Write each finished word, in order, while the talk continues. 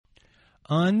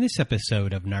On this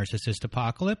episode of Narcissist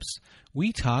Apocalypse,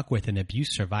 we talk with an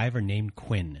abuse survivor named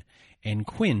Quinn. And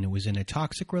Quinn was in a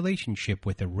toxic relationship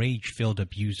with a rage-filled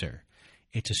abuser.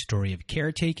 It's a story of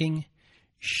caretaking,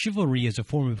 chivalry as a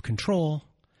form of control,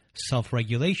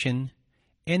 self-regulation,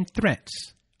 and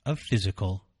threats of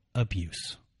physical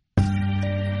abuse.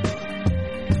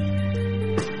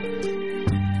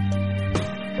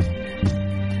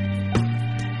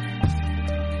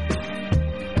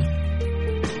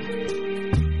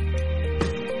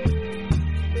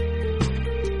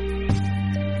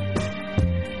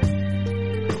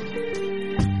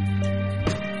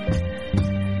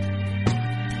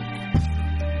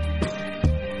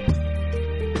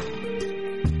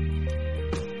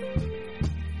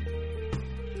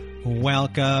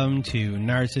 Welcome to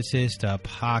Narcissist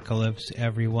Apocalypse,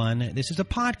 everyone. This is a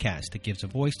podcast that gives a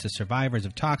voice to survivors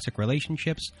of toxic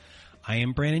relationships. I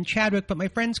am Brandon Chadwick, but my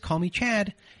friends call me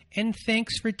Chad, and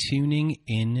thanks for tuning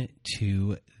in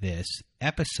to this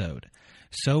episode.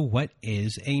 So what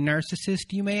is a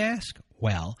narcissist, you may ask?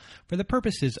 Well, for the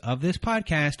purposes of this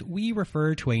podcast, we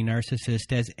refer to a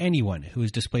narcissist as anyone who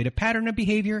has displayed a pattern of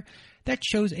behavior that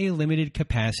shows a limited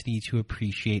capacity to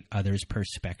appreciate others'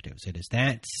 perspectives. It is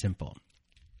that simple.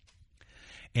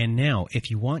 And now, if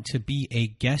you want to be a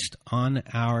guest on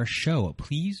our show,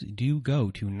 please do go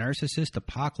to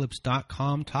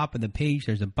narcissistapocalypse.com. Top of the page,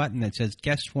 there's a button that says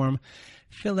guest form.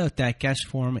 Fill out that guest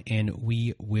form, and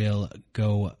we will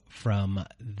go from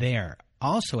there.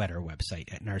 Also at our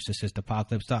website at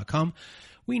narcissistapocalypse.com,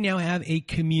 we now have a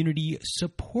community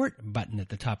support button at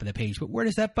the top of the page. But where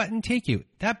does that button take you?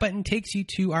 That button takes you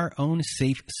to our own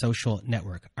safe social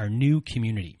network, our new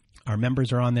community. Our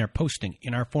members are on there posting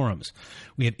in our forums.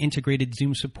 We have integrated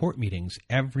Zoom support meetings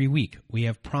every week. We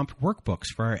have prompt workbooks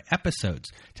for our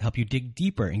episodes to help you dig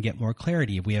deeper and get more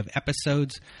clarity. We have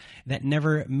episodes that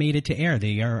never made it to air.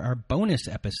 They are our bonus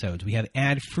episodes. We have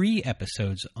ad-free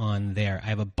episodes on there. I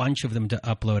have a bunch of them to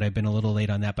upload. I've been a little late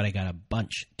on that, but I got a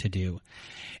bunch to do.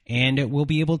 And we'll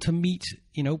be able to meet,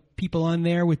 people on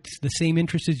there with the same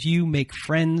interests as you, make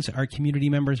friends. Our community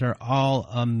members are all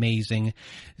amazing,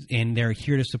 and they're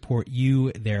here to support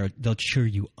you. They'll cheer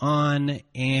you on,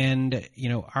 and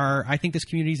I think this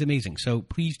community is amazing. So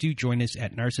please do join us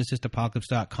at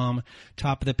narcissistapocalypse.com.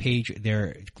 Top of the page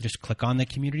there, just click on the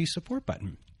community support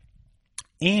button.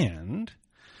 And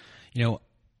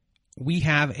we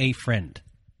have a friend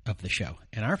of the show,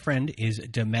 and our friend is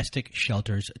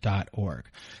domesticshelters.org.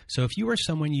 So if you or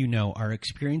someone you know are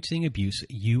experiencing abuse,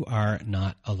 you are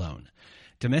not alone.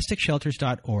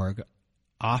 Domesticshelters.org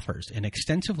offers an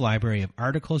extensive library of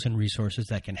articles and resources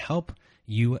that can help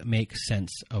you make sense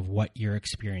of what you're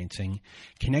experiencing,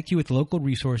 connect you with local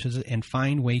resources, and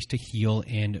find ways to heal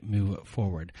and move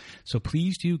forward. So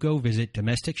please do go visit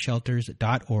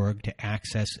domesticshelters.org to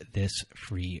access this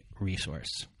free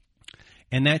resource.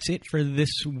 And that's it for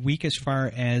this week as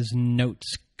far as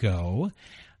notes go.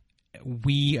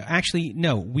 We are actually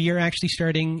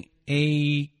starting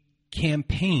a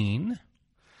campaign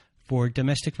for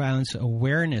Domestic Violence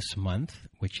Awareness Month,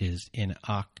 which is in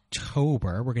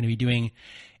October. We're going to be doing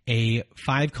a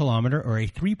 5-kilometer or a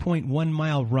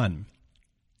 3.1-mile run.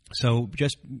 So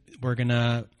we're going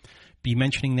to be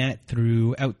mentioning that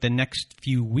throughout the next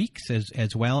few weeks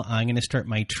as well. I'm going to start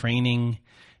my training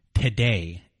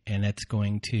today. And that's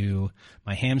my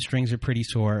hamstrings are pretty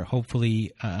sore.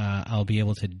 Hopefully, I'll be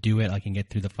able to do it. I can get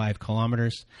through the 5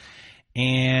 kilometers.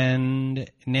 And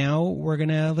now we're going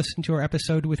to listen to our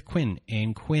episode with Quinn.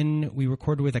 And Quinn, we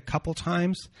recorded with a couple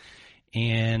times.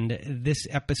 And this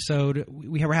episode,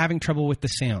 we were having trouble with the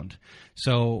sound.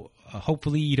 So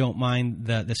hopefully you don't mind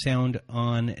the sound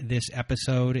on this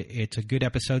episode. It's a good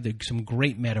episode. There's some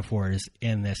great metaphors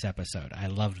in this episode. I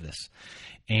loved this.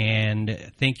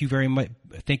 And thank you very much.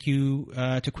 Thank you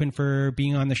to Quinn for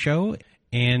being on the show.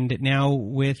 And now,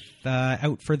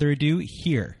 without further ado,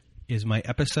 here is my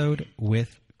episode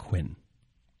with Quinn.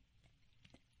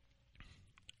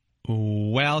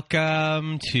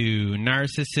 Welcome to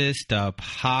Narcissist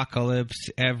Apocalypse,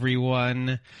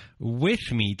 everyone.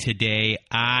 With me today,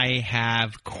 I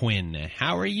have Quinn.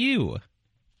 How are you?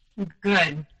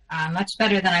 Good. Much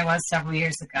better than I was several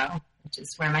years ago, which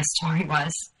is where my story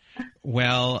was.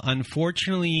 Well,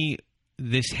 unfortunately,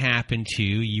 this happened to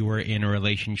you. You were in a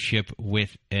relationship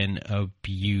with an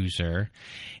abuser.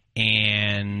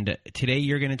 And today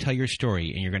you're going to tell your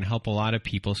story, and you're going to help a lot of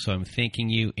people. So I'm thanking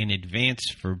you in advance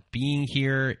for being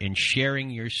here and sharing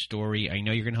your story. I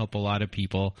know you're going to help a lot of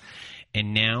people.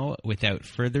 And now, without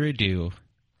further ado,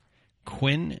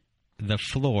 Quinn, the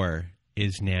floor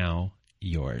is now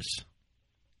yours.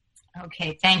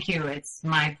 Okay, thank you. It's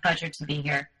my pleasure to be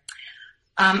here.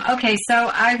 Okay, so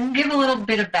I will give a little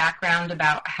bit of background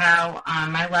about how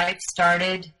my life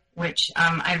started, which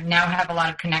I now have a lot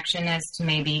of connection as to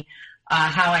maybe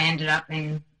how I ended up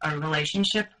in a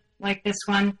relationship like this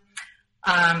one.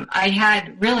 I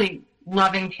had really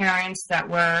loving parents that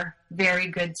were very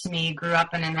good to me, grew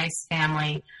up in a nice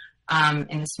family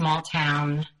in a small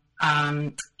town.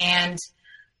 And,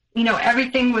 you know,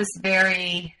 everything was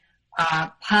very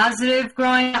positive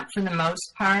growing up for the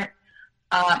most part.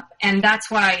 And that's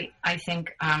why I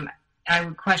think I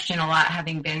would question a lot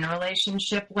having been in a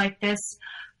relationship like this.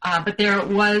 But there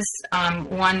was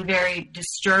one very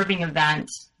disturbing event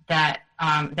that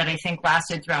I think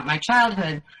lasted throughout my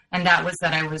childhood, and that was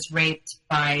that I was raped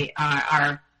by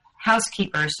our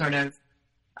housekeeper, sort of.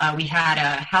 We had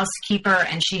a housekeeper,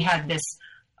 and she had this,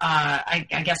 I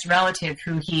guess, relative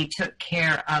who he took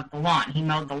care of the lawn. He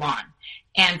mowed the lawn.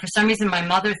 And for some reason, my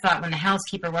mother thought when the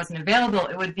housekeeper wasn't available,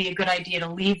 it would be a good idea to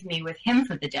leave me with him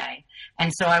for the day.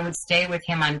 And so I would stay with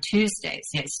him on Tuesdays.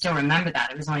 I still remember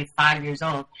that. I was only 5 years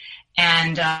old.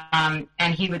 And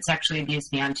he would sexually abuse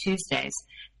me on Tuesdays.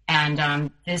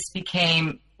 And this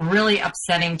became really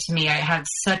upsetting to me. I have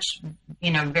such,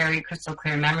 very crystal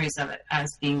clear memories of it as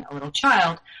being a little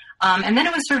child. And then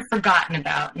it was sort of forgotten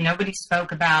about. Nobody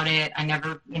spoke about it. I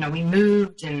never, we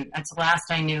moved, and that's the last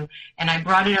I knew. And I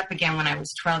brought it up again when I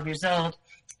was 12 years old.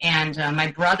 And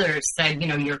my brother said,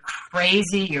 you're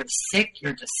crazy, you're sick,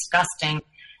 you're disgusting.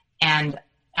 And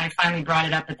I finally brought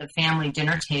it up at the family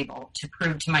dinner table to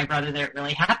prove to my brother that it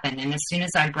really happened. And as soon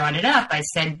as I brought it up, I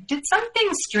said, did something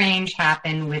strange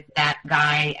happen with that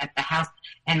guy at the house?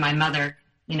 And my mother,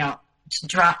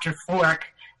 dropped her fork.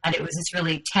 And it was this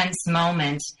really tense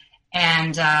moment.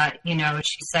 And,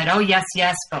 she said, oh, yes,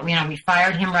 but, we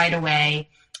fired him right away,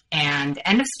 and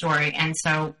end of story. And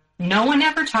so no one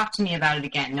ever talked to me about it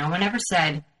again. No one ever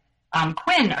said,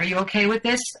 Quinn, are you okay with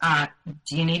this?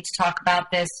 Do you need to talk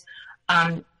about this?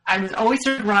 I was always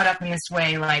sort of brought up in this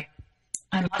way, like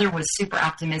my mother was super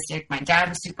optimistic. My dad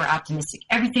was super optimistic.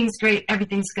 Everything's great.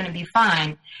 Everything's going to be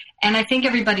fine. And I think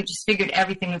everybody just figured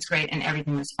everything was great and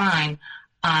everything was fine.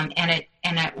 And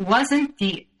it wasn't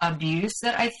the abuse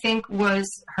that I think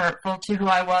was hurtful to who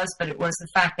I was, but it was the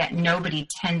fact that nobody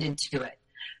tended to it.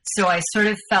 So I sort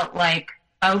of felt like,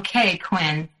 okay,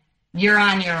 Quinn, you're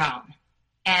on your own.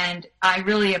 And I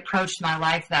really approached my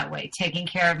life that way, taking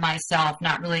care of myself,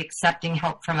 not really accepting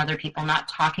help from other people, not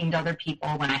talking to other people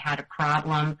when I had a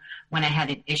problem, when I had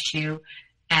an issue.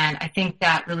 And I think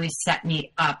that really set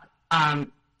me up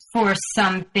for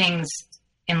some things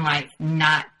in life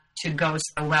not to go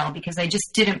so well, because I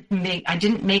just didn't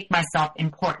make myself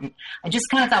important. I just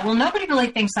kind of thought, well, nobody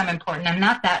really thinks I'm important. I'm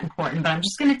not that important, but I'm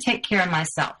just going to take care of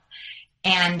myself.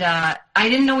 And I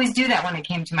didn't always do that when it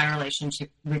came to my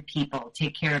relationship with people,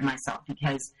 take care of myself,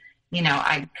 because,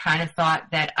 I kind of thought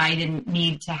that I didn't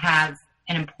need to have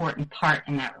an important part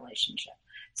in that relationship.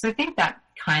 So I think that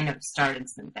kind of started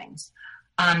some things.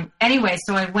 Anyway,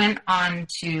 so I went on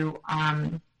to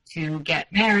get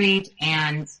married,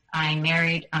 and I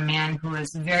married a man who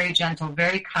was very gentle,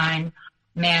 very kind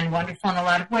man, wonderful in a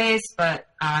lot of ways, but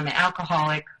an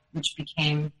alcoholic, which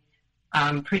became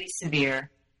pretty severe,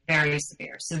 very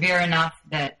severe. Severe enough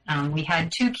that we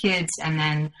had 2 kids, and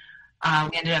then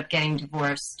we ended up getting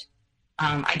divorced.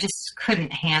 I just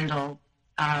couldn't handle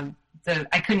I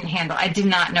did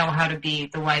not know how to be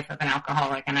the wife of an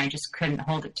alcoholic, and I just couldn't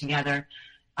hold it together.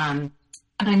 And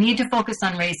I need to focus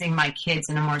on raising my kids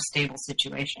in a more stable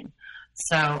situation.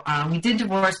 So we did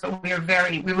divorce, but we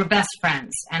were best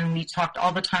friends, and we talked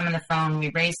all the time on the phone. We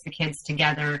raised the kids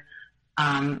together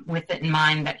with it in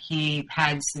mind that he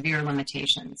had severe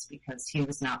limitations because he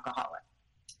was an alcoholic.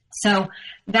 So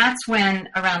that's when,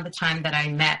 around the time that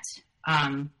I met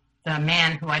the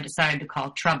man who I decided to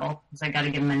call Trouble, because I got to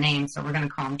give him a name, so we're going to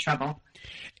call him Trouble.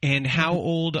 And how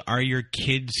old are your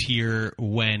kids here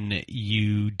when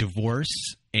you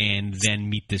divorce and then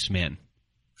meet this man?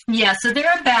 Yeah, so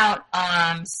they're about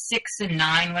 6 and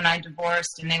 9 when I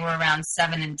divorced, and they were around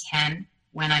 7 and 10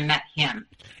 when I met him.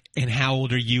 And how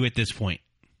old are you at this point?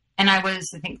 And I was,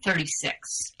 I think, 36.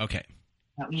 Okay.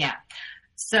 Oh, yeah.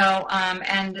 So,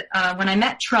 when I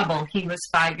met Trouble, he was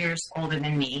 5 years older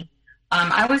than me.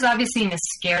 I was obviously in a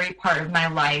scary part of my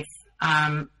life.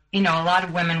 A lot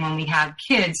of women, when we have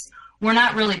kids, we're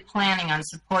not really planning on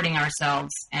supporting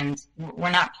ourselves, and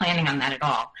we're not planning on that at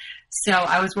all. So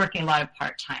I was working a lot of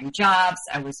part-time jobs.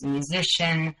 I was a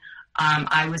musician.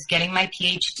 I was getting my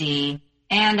PhD,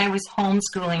 and I was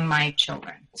homeschooling my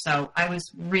children. So I was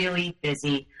really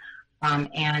busy.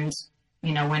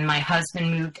 When my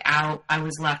husband moved out, I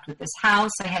was left with this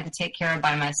house I had to take care of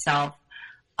by myself,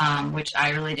 which I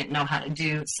really didn't know how to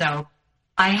do. So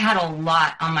I had a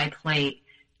lot on my plate,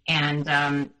 and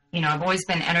I've always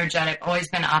been energetic, always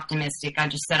been optimistic. I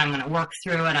just said, I'm going to work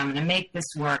through it. I'm going to make this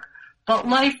work. But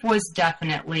life was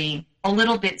definitely a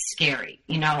little bit scary.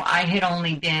 I had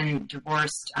only been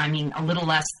divorced, a little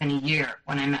less than a year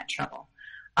when I met Trouble.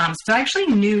 So I actually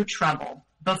knew Trouble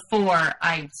before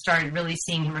I started really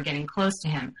seeing him or getting close to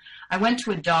him. I went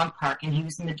to a dog park, and he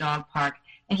was in the dog park,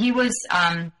 and he was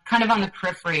kind of on the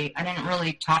periphery. I didn't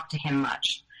really talk to him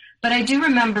much. But I do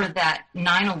remember that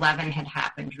 9/11 had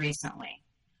happened recently.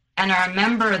 And I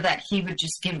remember that he would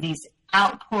just give these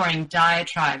outpouring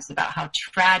diatribes about how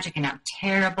tragic and how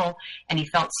terrible, and he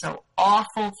felt so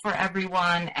awful for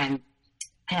everyone. And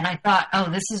I thought, oh,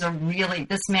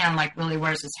 this man like really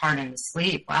wears his heart on his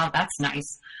sleeve. Wow, that's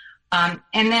nice. And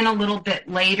then a little bit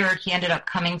later, he ended up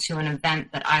coming to an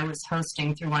event that I was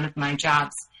hosting through one of my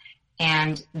jobs.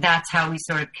 And that's how we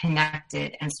sort of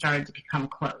connected and started to become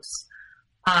close.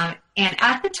 And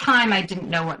at the time, I didn't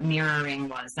know what mirroring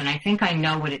was, and I think I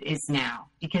know what it is now,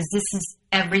 because this is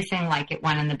everything like it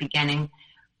went in the beginning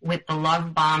with the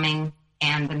love bombing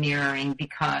and the mirroring,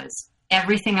 because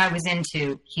everything I was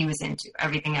into, he was into.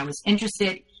 Everything I was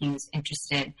interested, he was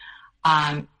interested.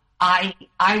 I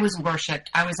was worshipped.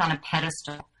 I was on a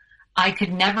pedestal. I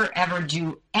could never, ever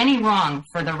do any wrong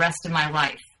for the rest of my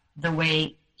life the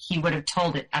way he would have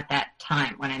told it at that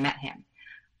time when I met him.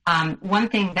 One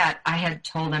thing that I had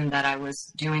told him that I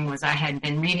was doing was I had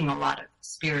been reading a lot of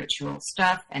spiritual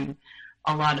stuff and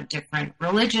a lot of different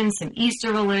religions and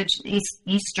Eastern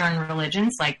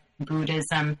religions like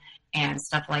Buddhism and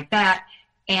stuff like that.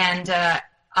 And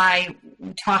I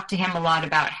talked to him a lot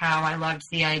about how I loved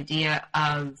the idea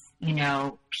of,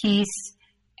 peace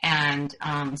and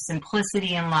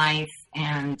simplicity in life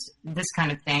and this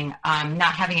kind of thing,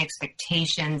 not having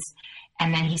expectations.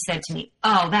 And then he said to me,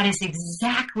 oh, that is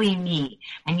exactly me.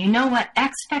 And you know what?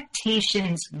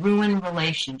 Expectations ruin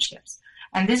relationships.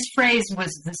 And this phrase was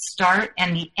the start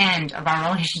and the end of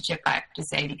our relationship, I have to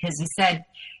say, because he said,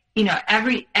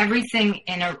 everything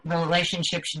in a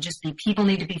relationship should just be, people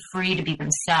need to be free to be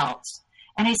themselves.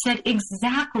 And I said,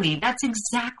 exactly. That's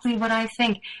exactly what I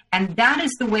think. And that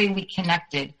is the way we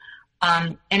connected.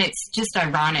 And it's just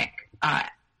ironic.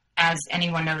 As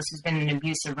anyone knows who's been in an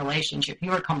abusive relationship,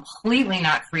 you are completely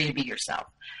not free to be yourself.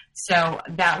 So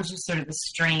that was just sort of a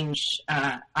strange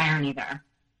irony there.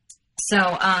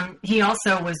 So he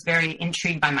also was very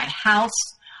intrigued by my house.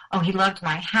 Oh, he loved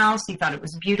my house. He thought it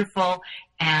was beautiful.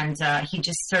 And he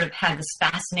just sort of had this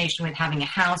fascination with having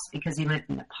a house because he lived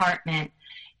in an apartment.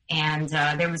 And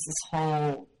there was this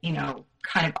whole,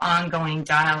 kind of ongoing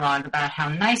dialogue about how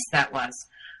nice that was.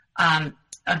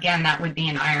 Again, that would be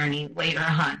an irony later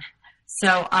on.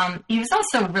 So he was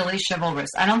also really chivalrous.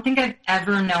 I don't think I've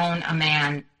ever known a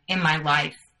man in my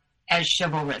life as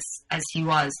chivalrous as he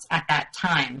was at that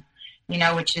time,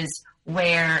 which is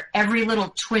where every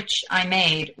little twitch I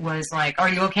made was like, are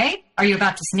you okay? Are you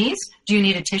about to sneeze? Do you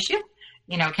need a tissue?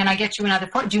 Can I get you another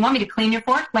fork? Do you want me to clean your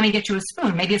fork? Let me get you a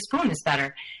spoon. Maybe a spoon is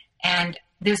better. And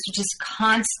there's just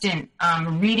constant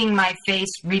reading my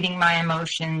face, reading my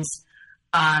emotions.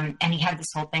 And he had this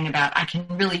whole thing about, I can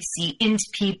really see into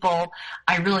people.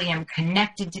 I really am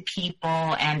connected to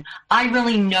people. And I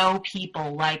really know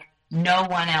people like no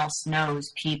one else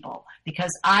knows people,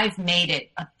 because I've made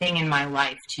it a thing in my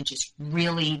life to just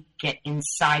really get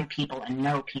inside people and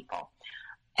know people.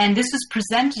 And this was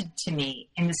presented to me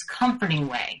in this comforting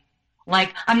way.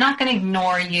 Like, I'm not going to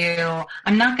ignore you.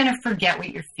 I'm not going to forget what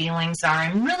your feelings are.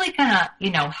 I'm really going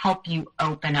to, help you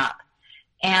open up.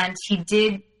 And he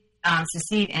did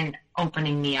succeed in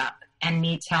opening me up and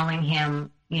me telling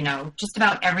him, just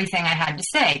about everything I had to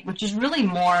say, which is really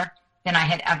more than I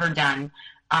had ever done.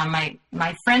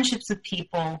 My friendships with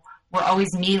people were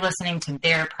always me listening to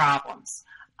their problems.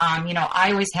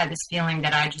 I always had this feeling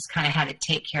that I just kind of had to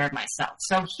take care of myself.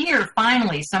 So here,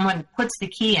 finally, someone puts the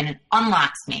key in and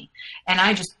unlocks me, and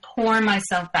I just pour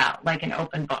myself out like an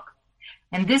open book.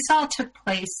 And this all took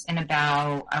place in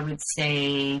about, I would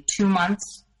say, 2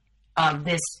 months of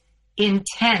this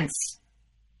intense,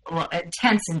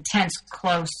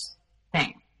 close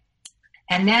thing.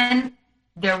 And then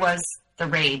there was the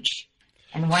rage.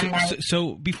 And one night...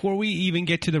 So before we even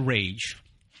get to the rage,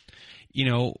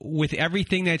 with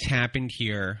everything that's happened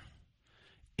here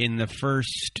in the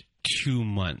first 2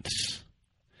 months,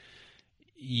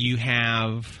 you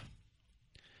have,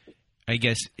 I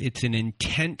guess it's an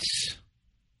intense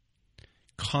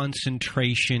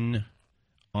concentration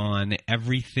on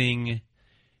everything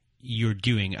you're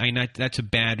doing. That's a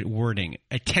bad wording.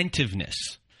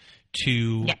 Attentiveness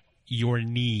to your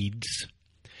needs,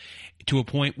 to a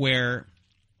point where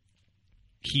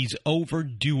he's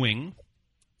overdoing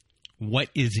what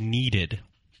is needed,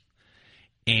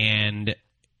 and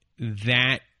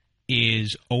that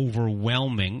is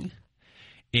overwhelming.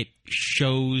 It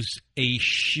shows a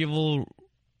chivalry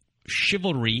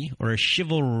or a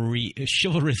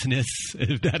chivalrousness,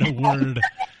 is that a word,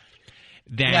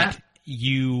 that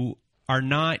you are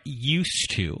not used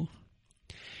to.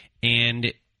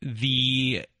 And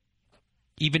even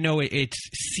though it's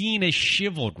seen as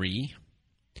chivalry,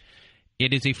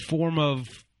 it is a form of,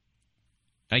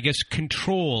 I guess,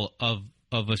 control of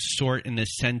a sort, in the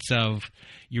sense of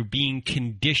you're being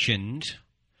conditioned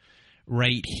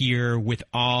right here with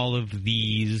all of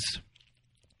these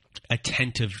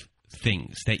attentive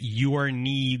things, that your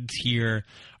needs here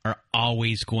are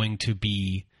always going to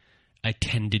be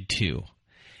attended to.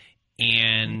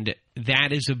 And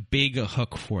that is a big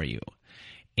hook for you.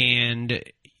 And,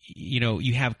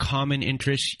 you have common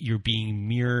interests. You're being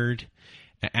mirrored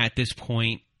at this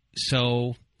point.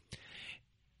 So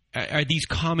are these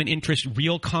common interests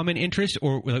real common interests,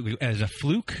 or as a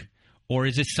fluke? Or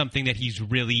is this something that he's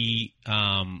really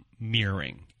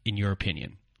mirroring, in your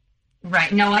opinion?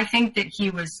 Right. No, I think that he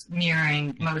was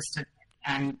mirroring most of it.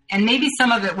 And maybe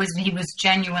some of it was he was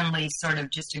genuinely sort of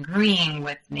just agreeing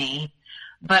with me.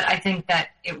 But I think that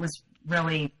it was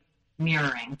really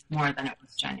mirroring more than it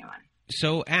was genuine.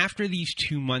 So after these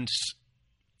 2 months,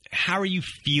 how are you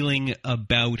feeling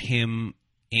about him?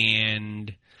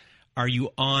 And are you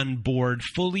on board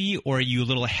fully, or are you a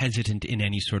little hesitant in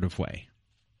any sort of way?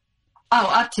 Oh,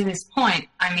 up to this point,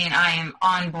 I mean, I am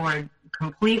on board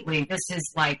completely. This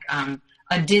is like a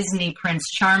Disney Prince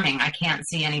Charming. I can't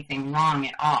see anything wrong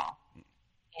at all.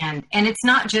 And it's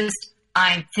not just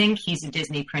I think he's a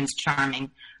Disney Prince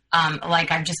Charming.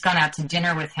 Like I've just gone out to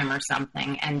dinner with him or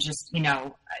something and just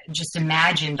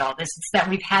imagined all this. It's that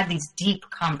we've had these deep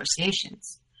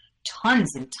conversations,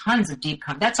 tons and tons of deep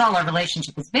That's all our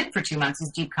relationship has been for 2 months,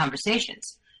 is deep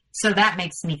conversations. So that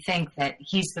makes me think that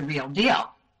he's the real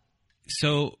deal.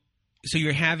 So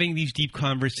you're having these deep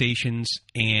conversations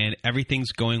and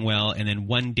everything's going well, and then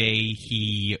one day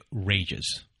he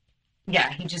rages.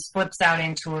 Yeah, he just flips out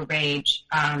into a rage.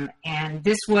 And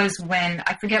this was when,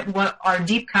 I forget what our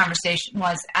deep conversation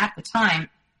was at the time,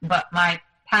 but my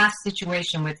past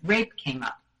situation with rape came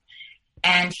up.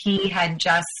 And he had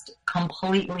just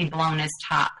completely blown his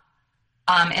top.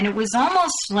 And it was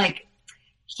almost like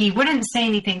he wouldn't say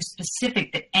anything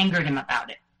specific that angered him about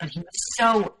it. But he was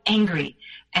so angry,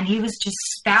 and he was just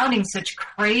spouting such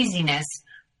craziness.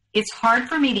 It's hard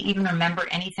for me to even remember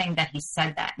anything that he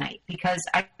said that night, because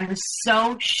I was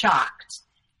so shocked,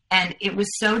 and it was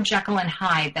so Jekyll and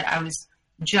Hyde that I was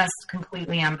just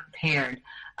completely unprepared.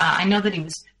 I know that he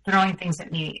was throwing things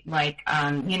at me like,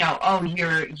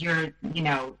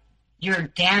 you're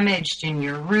damaged and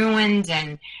you're ruined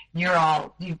and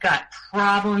you've got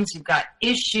problems, you've got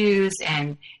issues,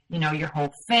 and your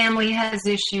whole family has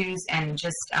issues, and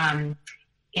just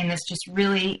in this just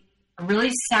really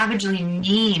savagely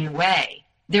mean way.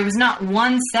 There was not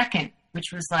 1 second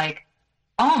which was like,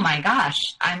 oh my gosh,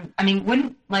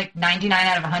 wouldn't like 99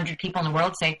 out of 100 people in the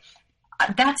world say,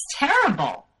 that's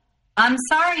terrible, I'm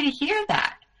sorry to hear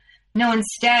that? No,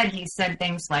 instead he said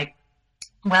things like,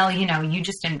 well, you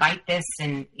just invite this,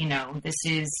 and, this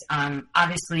is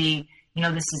obviously,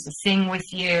 this is a thing with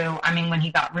you. When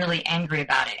he got really angry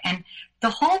about it. And the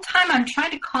whole time I'm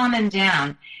trying to calm him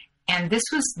down. And this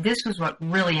was what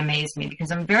really amazed me,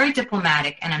 because I'm very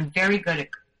diplomatic and I'm very good at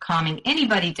calming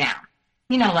anybody down.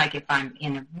 Like if I'm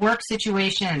in a work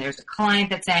situation and there's a client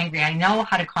that's angry, I know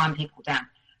how to calm people down.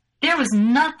 There was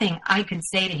nothing I could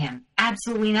say to him,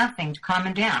 absolutely nothing to calm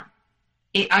him down.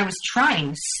 I was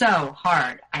trying so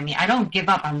hard. I don't give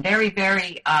up. I'm very,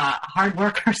 very hard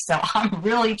worker, so I'm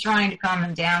really trying to calm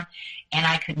him down, and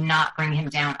I could not bring him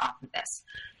down off of this.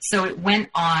 So it went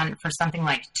on for something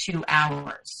like 2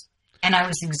 hours, and I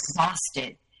was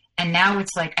exhausted. And now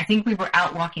it's like, I think we were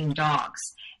out walking dogs.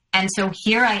 And so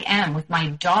here I am with my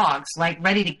dogs, like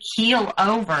ready to keel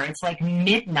over. It's like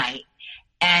midnight,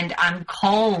 and I'm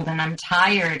cold, and I'm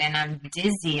tired, and I'm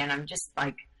dizzy, and I'm just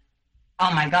like,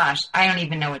 oh my gosh, I don't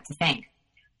even know what to think.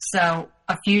 So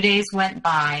a few days went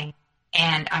by,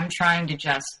 and I'm trying to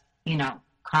just,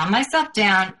 calm myself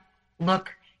down.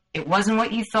 Look, it wasn't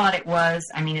what you thought it was.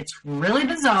 It's really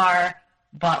bizarre,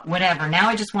 but whatever. Now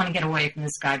I just want to get away from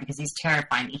this guy because he's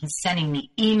terrifying me. He's sending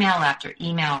me email after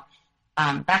email.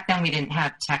 Back then we didn't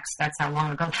have text. That's how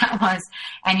long ago that was.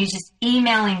 And he's just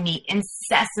emailing me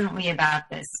incessantly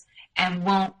about this and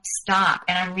won't stop.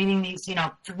 And I'm reading these,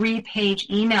 3-page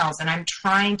emails, and I'm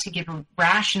trying to give a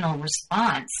rational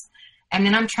response. And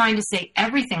then I'm trying to say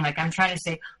everything. Like I'm trying to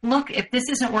say, look, if this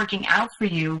isn't working out for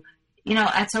you,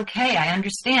 that's okay. I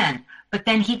understand. but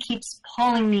then he keeps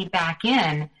pulling me back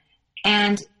in.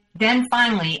 And then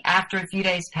finally, after a few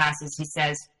days passes, he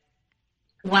says,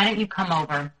 why don't you come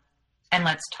over and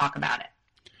let's talk about it?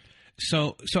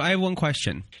 So I have one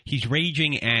question. He's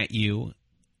raging at you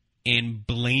and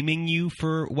blaming you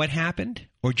for what happened,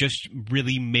 or just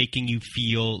really making you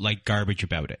feel like garbage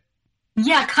about it?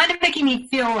 Yeah, kind of making me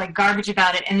feel like garbage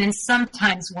about it. And then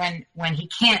sometimes when he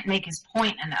can't make his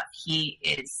point enough,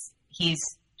 he's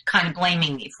kind of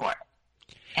blaming me for it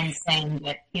and saying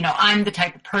that, I'm the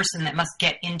type of person that must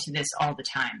get into this all the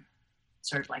time,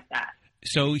 sort of like that.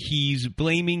 So he's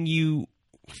blaming you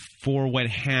for what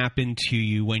happened to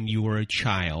you when you were a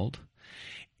child,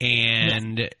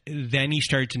 and yes. Then he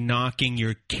starts knocking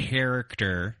your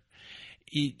character.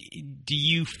 Do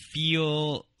you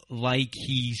feel like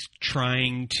he's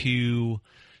trying to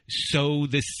sow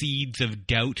the seeds of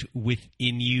doubt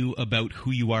within you about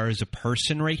who you are as a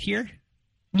person right here?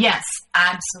 Yes,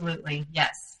 absolutely.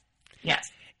 Yes. Yes.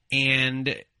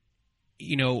 And,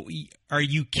 are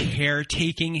you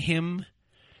caretaking him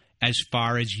as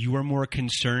far as you are more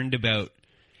concerned about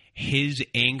his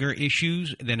anger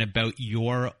issues than about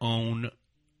your own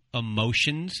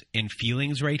emotions and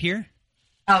feelings right here?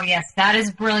 Oh, yes. That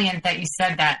is brilliant that you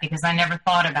said that, because I never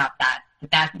thought about that.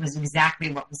 But that was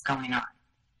exactly what was going on.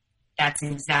 That's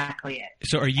exactly it.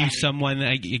 So are you someone,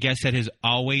 I guess, that has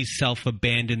always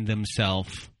self-abandoned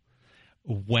themselves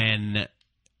when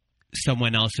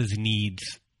someone else's needs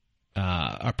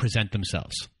present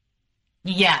themselves?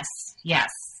 Yes.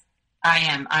 I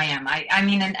am. I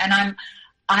mean, and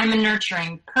I'm a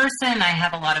nurturing person. I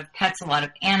have a lot of pets, a lot of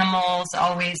animals.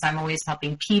 I'm always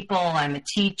helping people. I'm a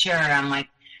teacher. I'm like,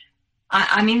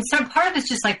 so part of it's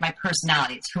just like my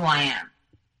personality. It's who I am.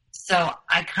 So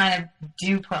I kind of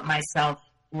do put myself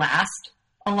last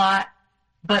a lot,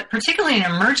 but particularly in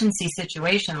an emergency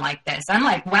situation like this, I'm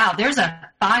like, wow, there's a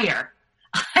fire.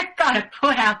 I've got to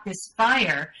put out this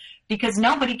fire, because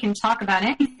nobody can talk about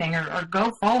anything or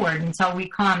go forward until we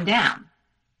calm down.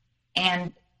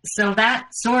 And so that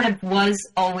sort of was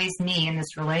always me in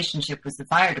this relationship, was the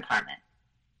fire department.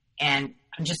 And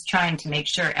I'm just trying to make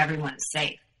sure everyone is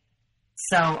safe.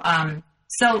 So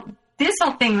this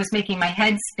whole thing was making my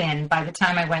head spin by the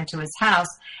time I went to his house.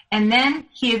 And then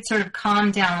he had sort of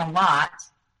calmed down a lot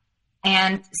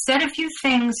and said a few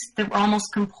things that were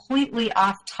almost completely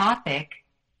off topic.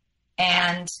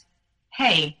 And,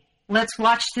 hey, let's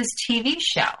watch this TV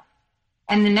show.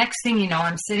 And the next thing you know,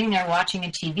 I'm sitting there watching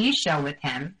a TV show with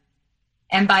him.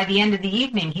 And by the end of the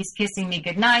evening, he's kissing me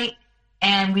goodnight,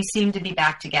 and we seem to be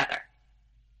back together.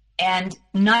 And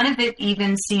none of it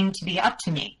even seemed to be up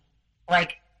to me.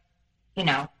 Like,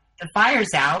 the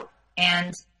fire's out,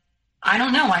 and I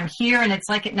don't know, I'm here, and it's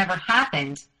like it never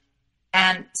happened.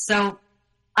 And so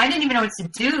I didn't even know what to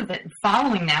do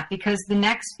following that, because the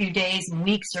next few days and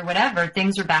weeks or whatever,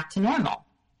 things are back to normal.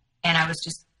 And I was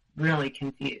just really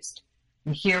confused.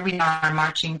 And here we are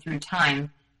marching through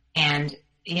time, and,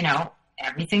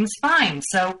 everything's fine.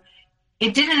 So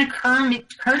it didn't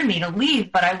occur to me to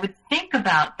leave, but I would think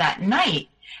about that night,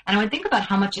 and I would think about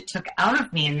how much it took out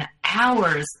of me and the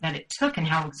hours that it took and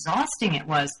how exhausting it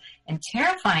was and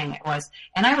terrifying it was.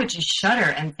 And I would just shudder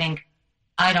and think,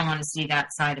 I don't want to see that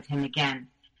side of him again.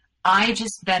 I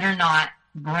just better not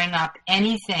bring up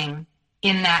anything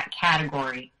in that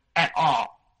category at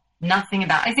all. Nothing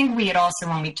about, I think we had also,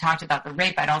 when we talked about the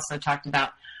rape, I'd also talked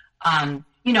about,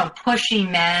 pushy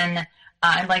men.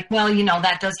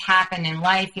 That does happen in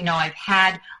life. I've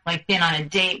had, been on a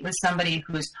date with somebody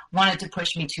who's wanted to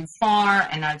push me too far,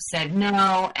 and I've said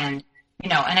no. And,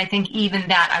 and I think even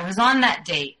that, I was on that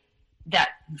date that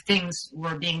things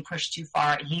were being pushed too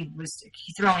far. He was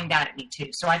throwing that at me too.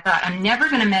 So I thought, I'm never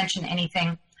going to mention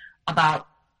anything about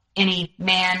any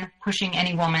man pushing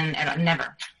any woman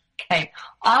never. Okay,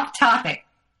 off topic,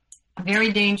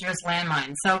 very dangerous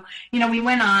landmine. So, we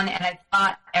went on, and I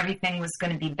thought everything was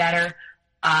going to be better.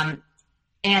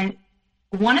 And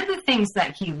one of the things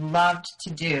that he loved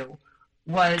to do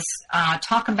was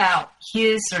talk about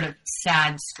his sort of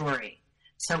sad story.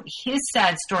 So his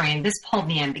sad story, and this pulled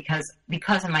me in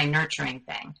because of my nurturing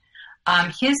thing.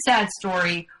 His sad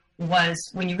story was,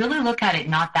 when you really look at it,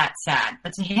 not that sad.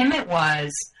 But to him it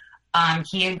was,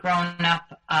 he had grown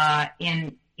up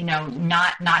in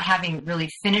not having really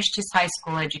finished his high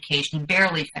school education. He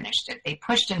barely finished it. They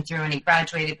pushed him through, and he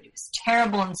graduated, but he was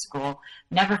terrible in school,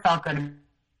 never felt good.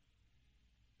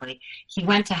 He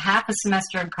went to half a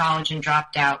semester of college and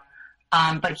dropped out.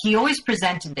 But he always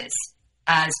presented this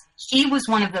as he was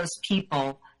one of those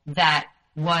people that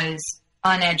was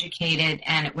uneducated,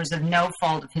 and it was of no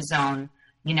fault of his own.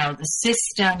 The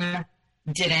system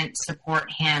didn't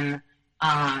support him.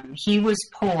 He was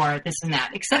poor, this and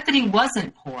that, except that he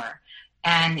wasn't poor.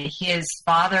 And his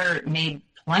father made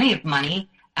plenty of money.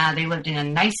 They lived in a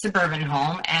nice suburban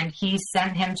home, and he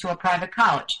sent him to a private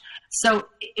college. So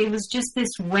it was just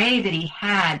this way that he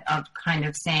had of kind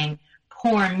of saying,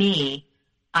 poor me,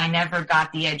 I never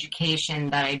got the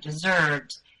education that I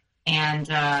deserved. And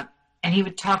he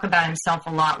would talk about himself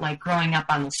a lot, like growing up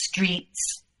on the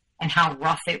streets and how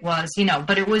rough it was,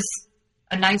 but it was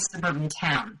a nice suburban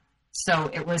town.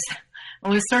 So it was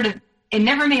sort of, it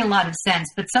never made a lot of sense,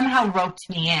 but somehow roped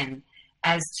me in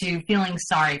as to feeling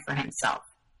sorry for himself,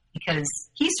 because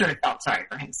he sort of felt sorry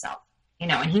for himself,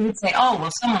 and he would say, oh,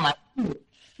 well, someone like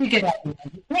you get an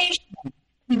education,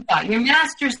 you got your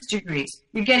master's degrees,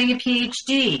 you're getting a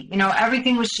PhD,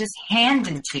 everything was just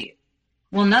handed to you.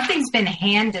 Well, nothing's been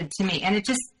handed to me. And it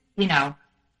just,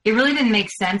 it really didn't make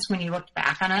sense when you looked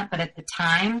back on it, but at the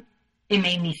time, it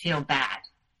made me feel bad.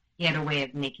 He had a way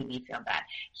of making me feel bad.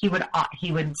 He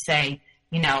would say,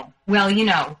 well,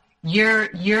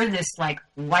 you're this like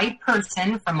white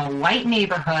person from a white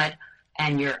neighborhood,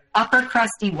 and you're upper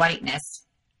crusty whiteness.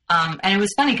 And it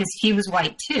was funny because he was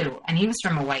white too, and he was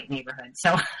from a white neighborhood.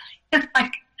 So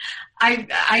like,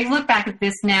 I look back at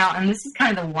this now, and this is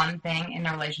kind of the one thing in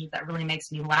a relationship that really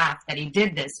makes me laugh, that he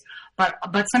did this,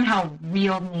 but somehow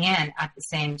reeled me in at the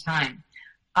same time.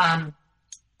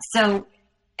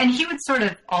 And he would sort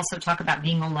of also talk about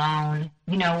being alone.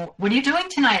 What are you doing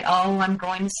tonight? Oh, I'm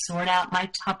going to sort out my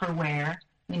Tupperware.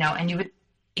 And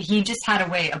he just had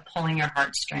a way of pulling your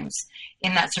heartstrings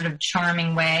in that sort of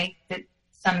charming way that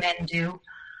some men do,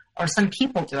 or some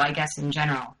people do, I guess, in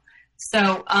general.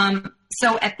 So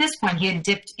at this point, he had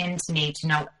dipped into me to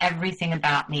know everything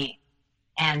about me,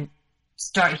 and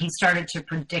he started to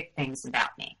predict things about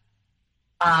me,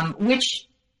 which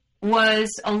was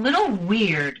a little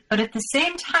weird, but at the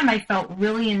same time, I felt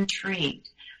really intrigued.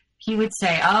 He would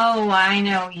say, oh, I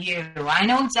know you. I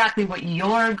know exactly what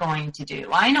you're going to do.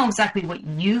 I know exactly what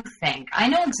you think. I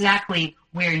know exactly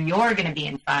where you're going to be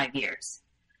in 5 years.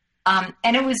 And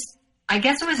I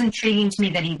guess it was intriguing to me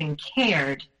that he even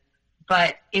cared,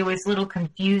 but it was a little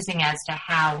confusing as to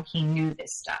how he knew this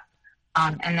stuff.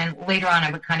 And then later on,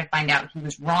 I would kind of find out he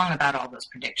was wrong about all those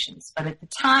predictions. But at the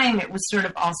time, it was sort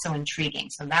of also intriguing.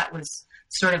 So that was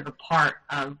sort of a part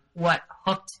of what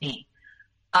hooked me.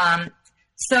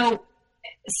 So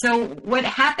what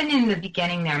happened in the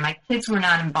beginning there, my kids were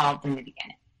not involved in the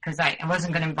beginning, because I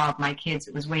wasn't going to involve my kids.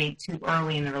 It was way too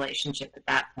early in the relationship at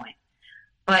that point.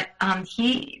 But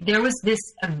there was this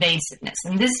evasiveness,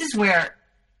 and this is where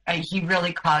he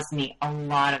really caused me a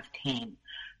lot of pain.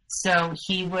 So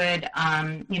he would,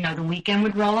 the weekend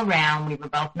would roll around. We were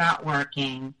both not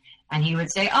working. And he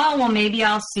would say, oh, well, maybe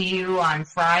I'll see you on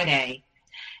Friday.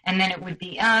 And then it would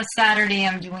be, Saturday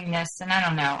I'm doing this. And I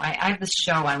don't know. I have this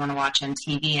show I want to watch on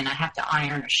TV, and I have to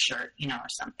iron a shirt, or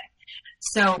something.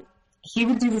 So he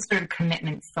would do this sort of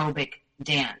commitment phobic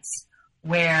dance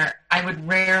where I would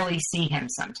rarely see him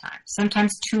sometimes.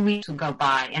 Sometimes 2 weeks would go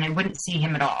by, and I wouldn't see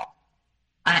him at all.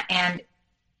 And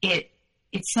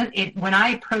when I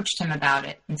approached him about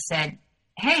it and said,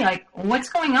 hey, like, what's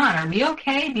going on? Are we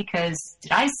okay? Because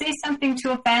did I say something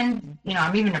to offend?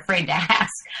 I'm even afraid to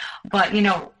ask. But,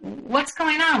 what's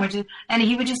going on? And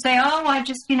he would just say, oh, I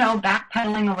just,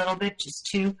 backpedaling a little bit just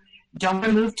to don't want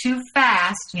to move too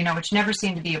fast, which never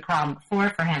seemed to be a problem before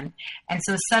for him. And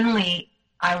so suddenly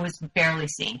I was barely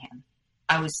seeing him.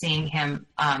 I was seeing him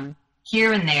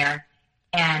here and there.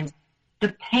 And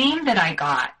the pain that I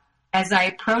got as I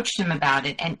approached him about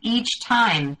it, and each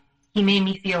time he made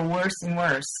me feel worse and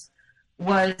worse,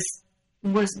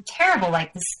 was terrible,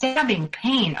 like the stabbing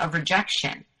pain of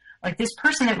rejection. Like this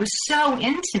person that was so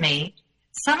into me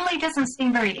suddenly doesn't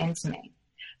seem very into me.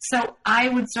 So I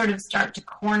would sort of start to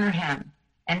corner him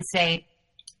and say,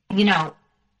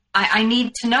 I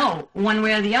need to know one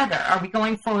way or the other. Are we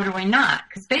going forward or are we not?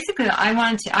 Because basically I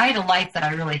had a life that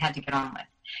I really had to get on with.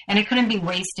 And I couldn't be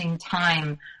wasting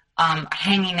time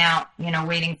hanging out,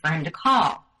 waiting for him to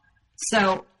call.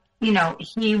 So,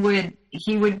 he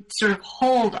would sort of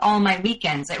hold all my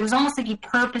weekends. It was almost like he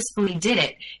purposefully did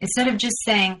it. Instead of just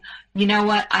saying, you know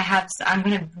what, I'm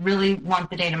going to really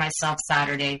want the day to myself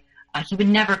Saturday. He would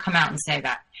never come out and say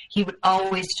that. He would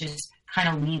always just kind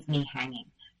of leave me hanging.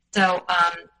 So,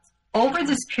 over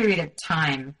this period of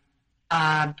time,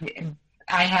 I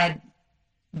had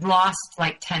lost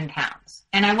like 10 pounds,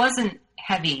 and I wasn't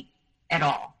heavy at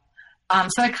all.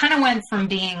 So I kind of went from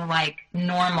being like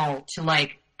normal to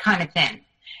like kind of thin.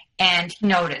 And he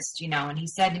noticed, and he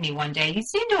said to me one day, you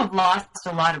seem to have lost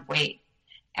a lot of weight.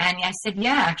 And I said,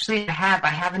 yeah, actually I have. I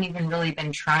haven't even really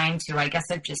been trying to. I guess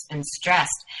I've just been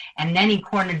stressed. And then he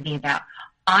cornered me about,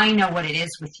 I know what it is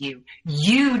with you.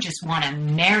 You just want to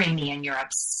marry me, and you're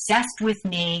obsessed with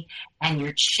me, and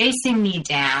you're chasing me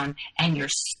down, and you're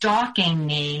stalking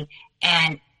me,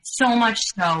 and so much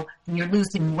so you're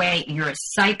losing weight. You're a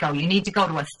psycho. You need to go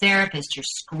to a therapist. You're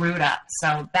screwed up.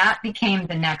 So that became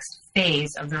the next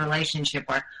phase of the relationship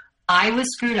where I was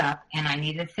screwed up and I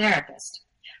needed a therapist.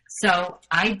 So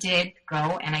I did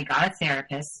go and I got a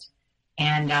therapist,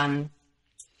 and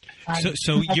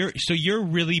So you're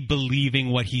really believing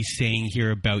what he's saying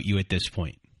here about you at this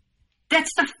point?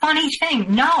 That's the funny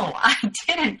thing. No, I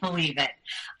didn't believe it.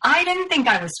 I didn't think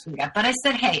I was screwed up, but I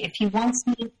said, hey, if he wants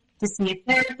me to see a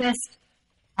therapist,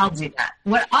 I'll do that.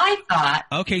 What I thought...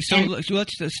 Okay, so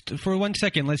let's just, for 1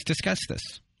 second, let's discuss this.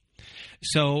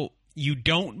 So you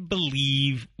don't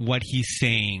believe what he's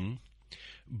saying,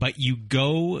 but you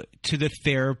go to the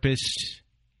therapist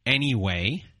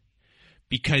anyway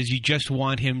because you just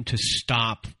want him to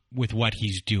stop with what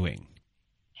he's doing.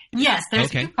 Yes, there's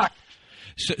two parts.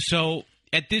 So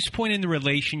at this point in the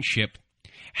relationship,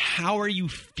 how are you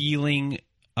feeling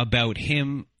about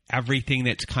him, everything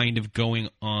that's kind of going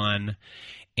on,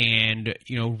 and,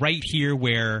 right here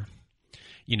where,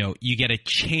 you get a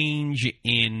change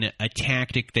in a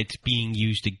tactic that's being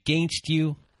used against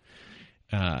you,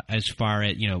 as far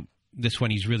as, this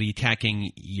one, he's really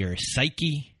attacking your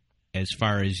psyche as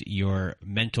far as your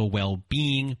mental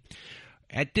well-being.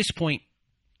 At this point,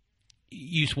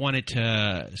 you just wanted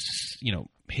to,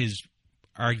 his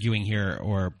arguing here,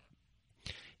 or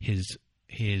his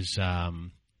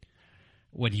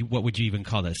what would you even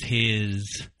call this?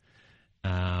 His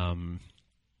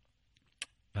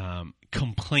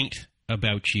complaint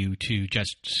about you to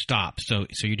just stop. So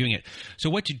you're doing it. So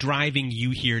what's driving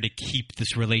you here to keep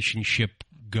this relationship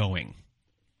going?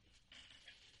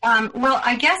 Well,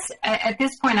 I guess at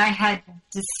this point I had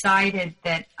decided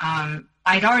that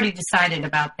I'd already decided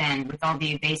about then, with all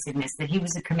the evasiveness, that he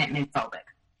was a commitment phobic.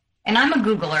 And I'm a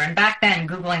Googler, and back then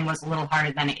Googling was a little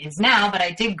harder than it is now, but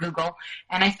I did Google,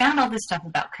 and I found all this stuff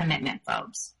about commitment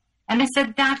phobes. And I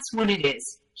said, that's what it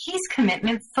is. He's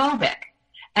commitment phobic.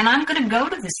 And I'm going to go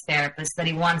to this therapist that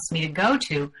he wants me to go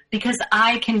to because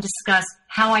I can discuss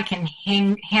how I can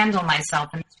handle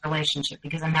myself in this relationship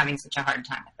because I'm having such a hard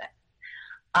time with it.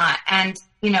 And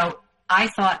I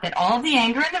thought that all the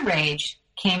anger and the rage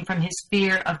came from his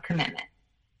fear of commitment.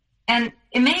 And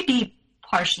it may be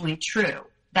partially true.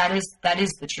 That is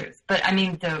the truth. But I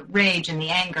mean, the rage and the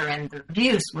anger and the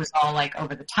abuse was all like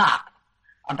over the top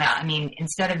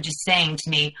instead of just saying to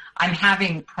me, I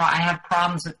have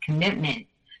problems with commitment,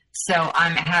 so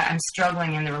I'm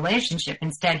struggling in the relationship.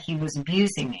 Instead, he was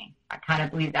abusing me. I kind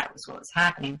of believe that was what was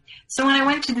happening. So when I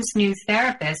went to this new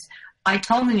therapist, I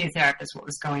told the new therapist what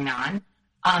was going on,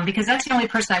 because that's the only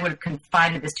person I would have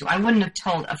confided this to. I wouldn't have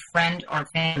told a friend or a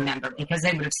family member because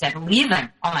they would have said, leave him.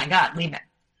 Oh my God, leave him.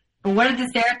 But what did the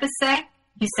therapist say?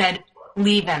 He said,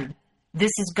 leave him.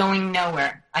 This is going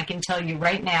nowhere. I can tell you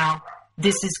right now,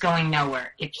 this is going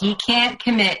nowhere. If he can't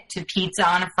commit to pizza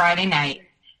on a Friday night,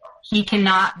 he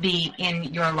cannot be in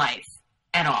your life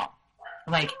at all.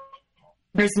 Like,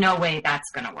 there's no way that's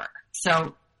going to work.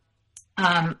 So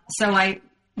I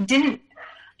didn't,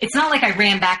 it's not like I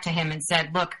ran back to him and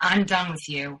said, look, I'm done with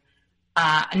you.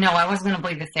 No, I wasn't going to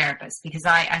believe the therapist because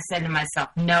I said to myself,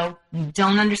 no, you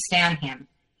don't understand him.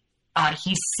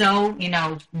 He's so,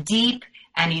 deep,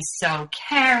 and he's so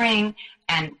caring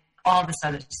and all this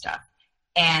other stuff.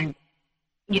 And,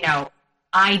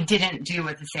 I didn't do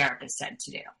what the therapist said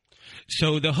to do.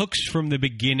 So the hooks from the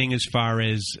beginning, as far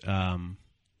as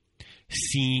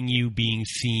seeing you, being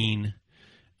seen,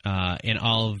 and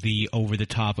all of the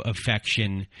over-the-top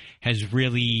affection has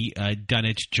really done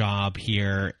its job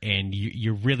here, and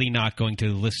you're really not going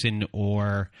to listen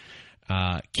or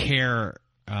care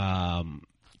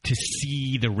to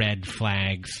see the red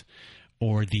flags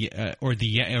or the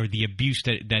abuse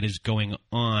that is going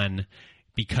on,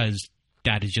 because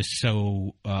that is just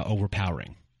so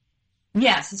overpowering.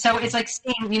 Yes, so it's like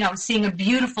seeing a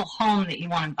beautiful home that you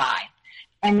want to buy,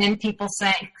 and then people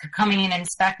coming in and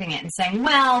inspecting it and saying,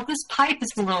 well, this pipe is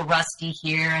a little rusty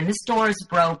here, and this door is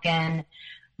broken,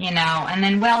 and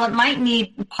then, well, it might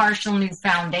need partial new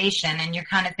foundation, and you're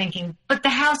kind of thinking, but the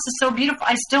house is so beautiful,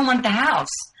 I still want the house.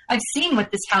 I've seen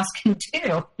what this house can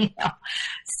do,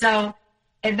 So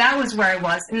that was where I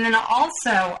was. And then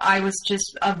also I was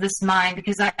just of this mind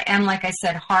because I am, like I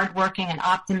said, hardworking and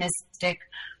optimistic.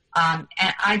 And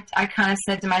I kind of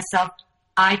said to myself,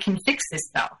 I can fix this,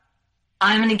 though.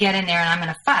 I'm going to get in there and I'm going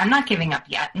to fight. I'm not giving up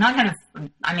yet. I'm not going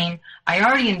to, I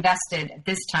already invested at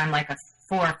this time like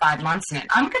 4 or 5 months in it.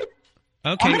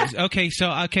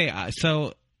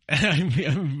 So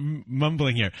I'm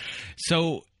mumbling here.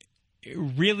 So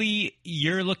really,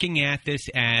 you're looking at this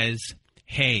as,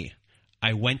 hey,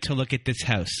 I went to look at this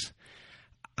house.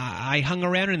 I hung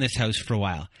around in this house for a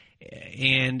while,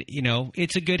 and,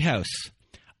 it's a good house.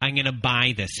 I'm going to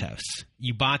buy this house.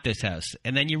 You bought this house,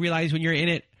 and then you realize when you're in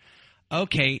it,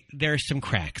 okay, there's some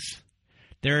cracks.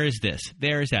 There is this.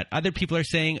 There is that. Other people are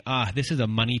saying, this is a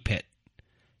money pit.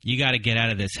 You got to get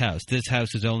out of this house. This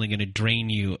house is only going to drain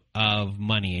you of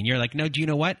money. And you're like, no, do you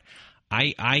know what?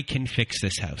 I can fix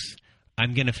this house.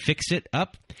 I'm going to fix it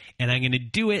up, and I'm going to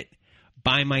do it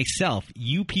by myself.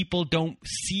 You people don't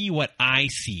see what I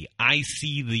see. I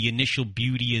see the initial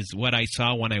beauty is what I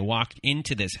saw when I walked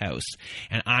into this house,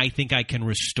 and I think I can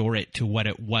restore it to what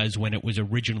it was when it was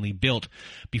originally built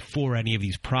before any of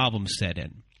these problems set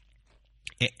in.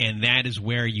 And that is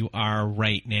where you are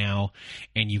right now,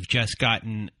 and you've just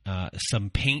gotten some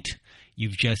paint.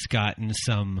 You've just gotten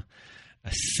some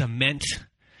cement.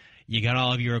 You got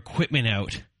all of your equipment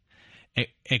out.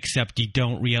 Except you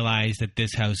don't realize that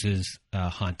this house is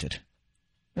haunted.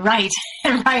 Right,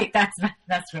 right.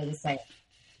 That's way to say it.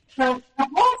 So the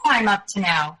whole time up to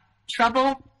now,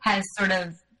 trouble has sort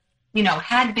of,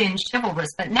 had been chivalrous,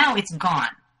 but now it's gone.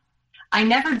 I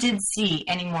never did see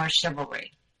any more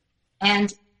chivalry,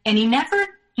 and he never,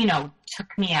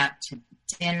 took me out to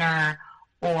dinner,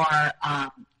 or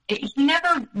he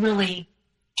never really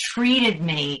treated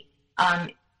me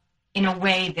in a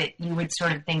way that you would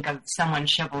sort of think of someone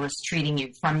chivalrous treating you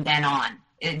from then on.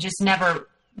 It just never,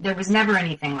 there was never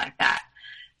anything like that.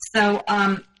 So,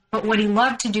 but what he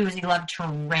loved to do is he loved to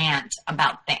rant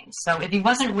about things. So if he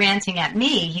wasn't ranting at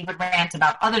me, he would rant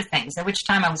about other things, at which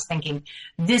time I was thinking,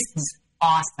 this is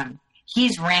awesome.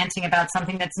 He's ranting about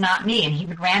something that's not me, and he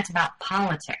would rant about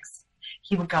politics.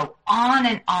 He would go on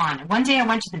and on. One day I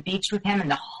went to the beach with him, and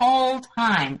the whole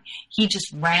time he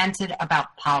just ranted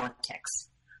about politics.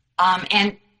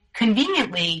 And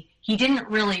conveniently, he didn't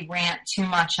really rant too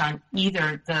much on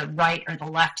either the right or the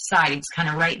left side. He was kind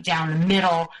of right down the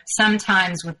middle,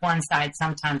 sometimes with one side,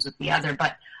 sometimes with the other.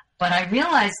 But I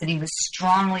realized that he was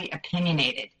strongly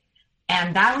opinionated.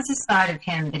 And that was a side of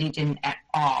him that he didn't at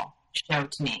all show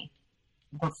to me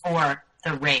before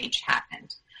the rage happened.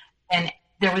 And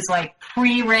there was like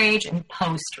pre-rage and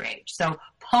post-rage. So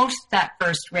post that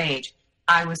first rage,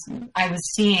 I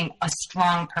was seeing a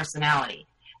strong personality.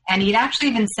 And he'd actually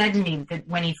even said to me that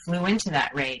when he flew into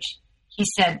that rage, he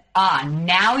said,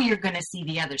 now you're going to see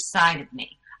the other side of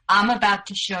me. I'm about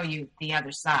to show you the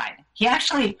other side. He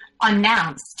actually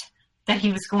announced that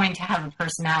he was going to have a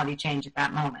personality change at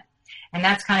that moment. And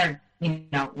that's kind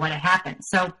of, what had happened.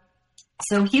 So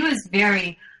he was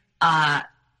very,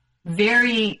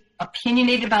 very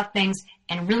opinionated about things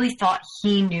and really thought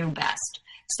he knew best.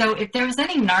 So if there was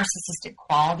any narcissistic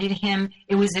quality to him,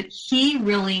 it was that he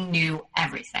really knew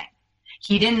everything.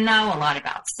 He didn't know a lot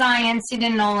about science. He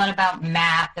didn't know a lot about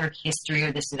math or history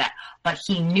or this or that. But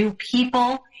he knew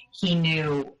people. He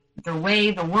knew the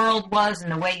way the world was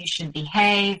and the way you should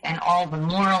behave and all the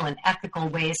moral and ethical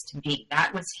ways to be.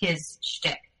 That was his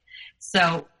shtick.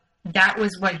 So that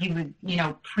was what he would,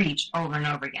 preach over and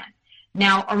over again.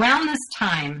 Now, around this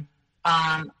time,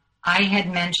 I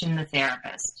had mentioned the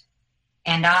therapist.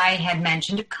 And I had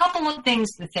mentioned a couple of things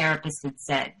the therapist had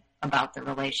said about the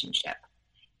relationship.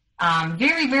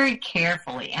 Very, very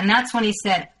carefully. And that's when he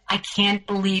said, I can't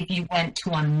believe you went to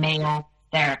a male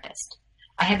therapist.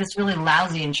 I had this really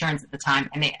lousy insurance at the time,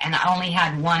 and I only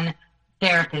had one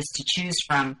therapist to choose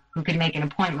from who could make an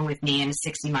appointment with me in a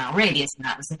 60-mile radius, and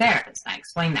that was the therapist. I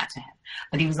explained that to him.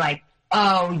 But he was like,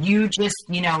 oh, you just,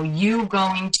 you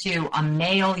going to a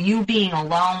male, you being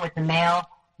alone with a male,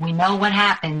 we know what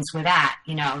happens with that,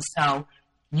 so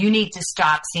you need to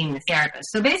stop seeing the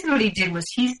therapist. So basically what he did was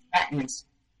he threatened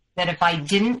that if I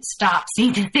didn't stop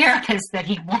seeing the therapist that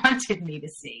he wanted me to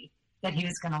see, that he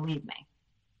was going to leave me.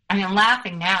 I mean, I'm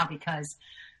laughing now because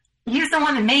he was the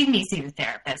one that made me see the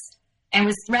therapist and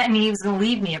was threatening he was going to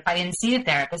leave me if I didn't see the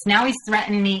therapist. Now he's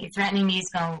threatening me he's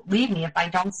going to leave me if I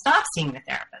don't stop seeing the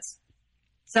therapist.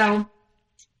 So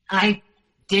I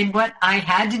did what I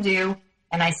had to do,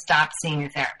 and I stopped seeing the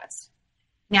therapist.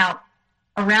 Now,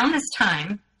 around this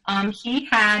time, he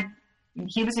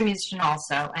was a musician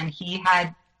also, and he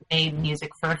had made music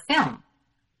for a film.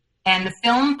 And the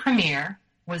film premiere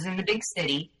was in the big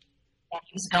city, and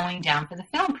he was going down for the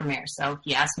film premiere. So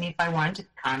he asked me if I wanted to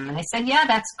come, and I said, yeah,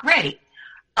 that's great.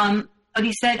 But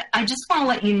he said, I just want to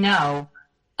let you know,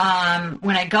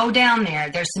 when I go down there,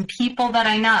 there's some people that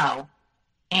I know,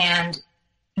 and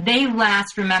they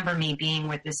last remember me being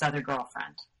with this other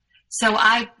girlfriend. So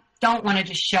I don't want to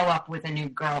just show up with a new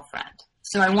girlfriend.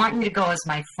 So I want you to go as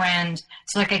my friend.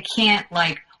 So I can't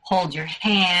hold your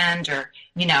hand, or,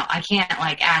 I can't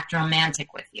like act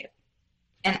romantic with you.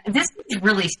 And this is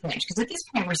really strange because at this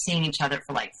point we're seeing each other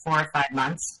for like 4 or 5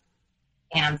 months.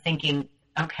 And I'm thinking,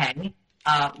 okay,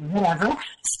 whatever.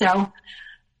 So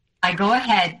I go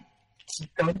ahead to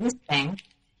go to this thing,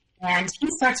 and he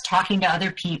starts talking to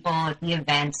other people at the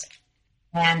event.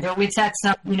 And it's at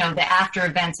some, the after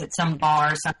events at some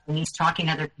bar or something. He's talking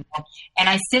to other people. And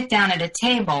I sit down at a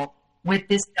table with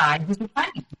this guy who's a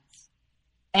friend of his.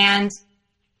 And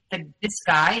this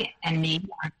guy and me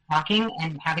are talking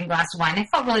and having a glass of wine. I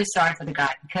felt really sorry for the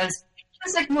guy because he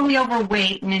was like really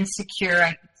overweight and insecure,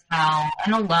 I could tell,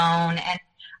 and alone. And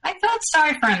I felt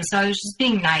sorry for him, so I was just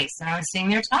being nice. And I was sitting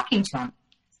there talking to him.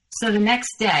 So the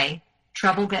next day,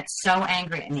 Trouble gets so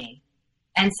angry at me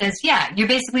and says, yeah, you're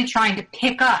basically trying to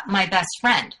pick up my best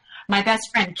friend. My best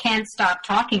friend can't stop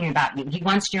talking about you. He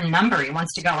wants your number. He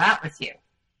wants to go out with you.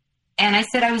 And I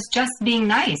said I was just being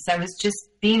nice. I was just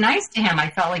being nice to him. I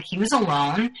felt like he was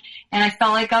alone, and I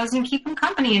felt like I was going to keep him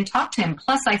company and talk to him.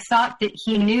 Plus, I thought that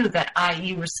he knew that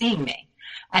you were seeing me.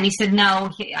 And he said, no,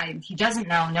 he doesn't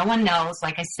know. No one knows.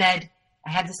 Like I said,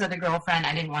 I had this other girlfriend.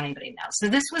 I didn't want anybody to know. So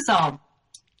this was all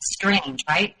strange,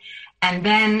 right? And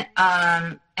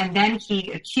then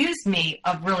he accused me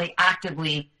of really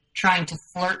actively trying to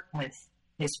flirt with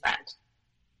his friend.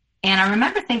 And I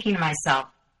remember thinking to myself,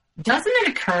 doesn't it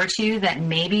occur to you that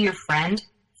maybe your friend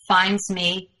finds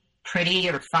me pretty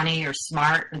or funny or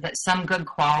smart, or that some good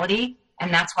quality,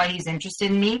 and that's why he's interested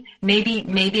in me?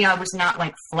 Maybe I was not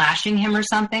like flashing him or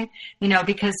something,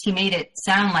 because he made it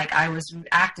sound like I was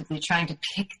actively trying to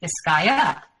pick this guy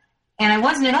up. And I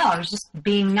wasn't at all. I was just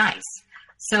being nice.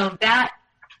 So that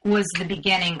was the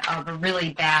beginning of a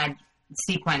really bad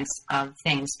sequence of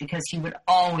things, because he would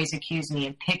always accuse me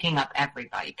of picking up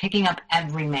everybody, picking up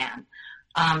every man.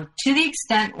 To the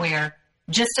extent where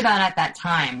just about at that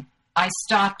time, I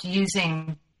stopped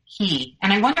using he.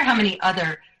 And I wonder how many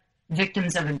other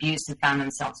victims of abuse have found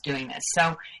themselves doing this.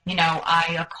 So,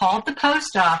 I called the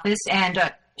post office, and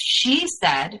she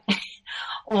said,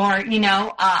 or,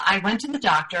 I went to the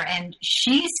doctor and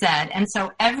she said, and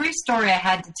so every story I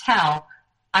had to tell,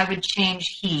 I would change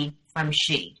he from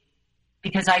she,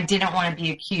 because I didn't want to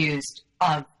be accused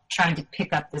of trying to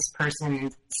pick up this person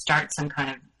and start some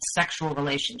kind of sexual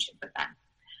relationship with them.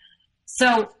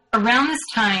 So around this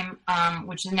time,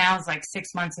 which now is like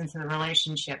 6 months into the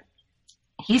relationship,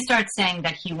 he starts saying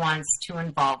that he wants to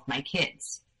involve my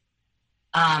kids.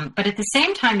 But at the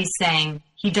same time, he's saying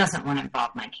he doesn't want to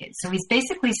involve my kids. So he's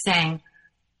basically saying,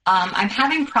 I'm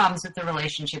having problems with the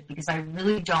relationship because I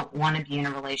really don't want to be in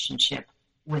a relationship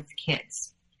with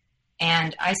kids.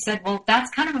 And I said, well, that's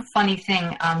kind of a funny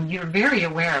thing. You're very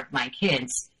aware of my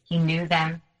kids. He knew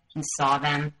them. He saw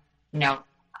them.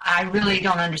 I really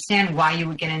don't understand why you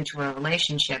would get into a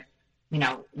relationship,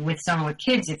 with someone with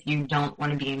kids if you don't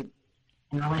want to be in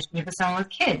a relationship with someone with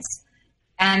kids.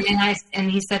 And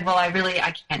he said, well,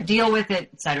 I can't deal with it,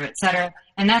 et cetera, et cetera.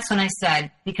 And that's when I said,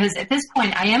 because at this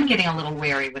point I am getting a little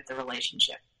wary with the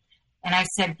relationship. And I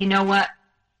said, you know what?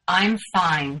 I'm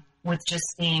fine with just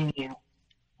seeing you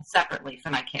separately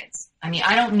for my kids.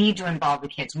 I don't need to involve the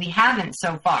kids. We haven't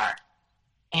so far.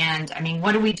 And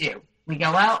what do? We go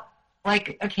out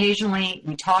like occasionally,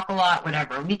 we talk a lot,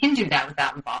 whatever. We can do that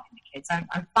without involving the kids.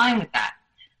 I'm fine with that.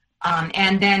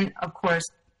 And then, of course,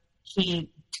 he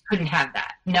couldn't have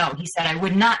that. No, he said, I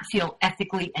would not feel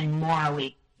ethically and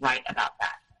morally right about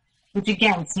that. Which,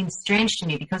 again, seems strange to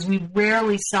me because we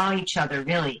rarely saw each other,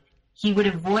 really. He would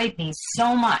avoid me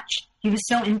so much. He was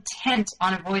so intent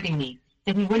on avoiding me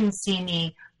that he wouldn't see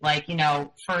me,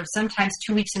 for sometimes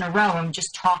 2 weeks in a row and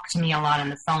just talk to me a lot on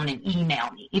the phone and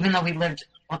email me, even though we lived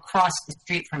across the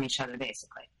street from each other,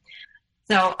 basically.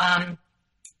 So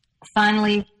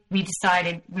finally, we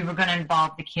decided we were going to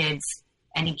involve the kids,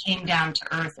 and he came down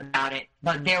to earth about it.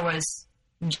 But there was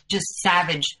just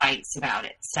savage fights about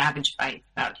it,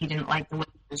 he didn't like the way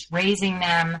he was raising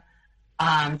them.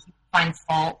 He find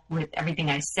fault with everything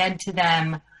I said to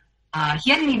them.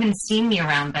 He hadn't even seen me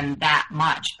around them that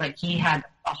much, but he had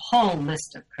a whole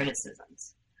list of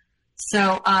criticisms.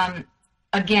 So,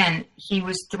 again, he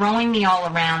was throwing me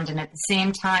all around, and at the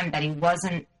same time that he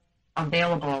wasn't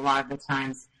available a lot of the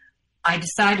times, I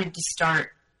decided to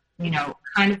start,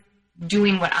 kind of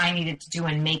doing what I needed to do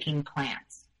and making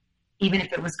plans, even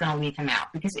if it was going to leave him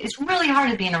out. Because it's really hard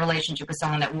to be in a relationship with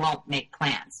someone that won't make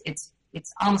plans. It's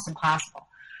almost impossible.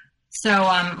 So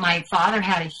my father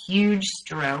had a huge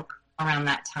stroke around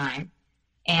that time,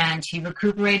 and he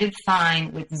recuperated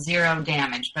fine with zero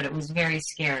damage, but it was very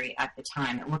scary at the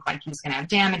time. It looked like he was going to have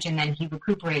damage, and then he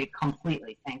recuperated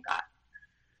completely, thank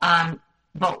God.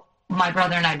 But my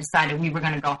brother and I decided we were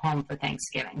going to go home for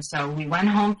Thanksgiving. So we went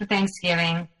home for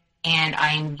Thanksgiving, and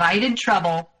I invited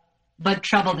Trouble, but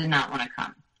Trouble did not want to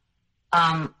come.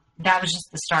 That was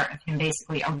just the start of him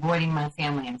basically avoiding my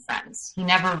family and friends. He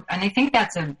never, and I think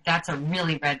that's a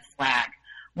really red flag.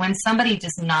 When somebody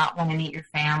does not want to meet your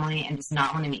family and does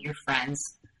not want to meet your friends,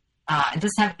 it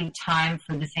doesn't have any time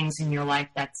for the things in your life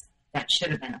that should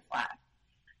have been a flag.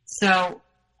 So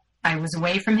I was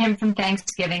away from him from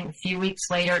Thanksgiving. A few weeks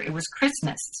later, it was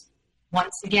Christmas.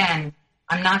 Once again,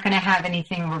 I'm not going to have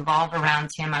anything revolve around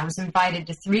him. I was invited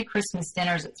to 3 Christmas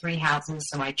dinners at 3 houses,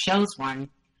 so I chose one.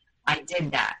 I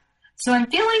did that. So I'm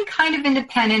feeling kind of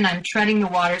independent. I'm treading the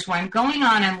waters where I'm going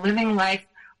on. I'm living life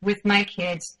with my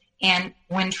kids. And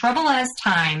when Trouble has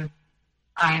time,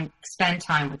 I spend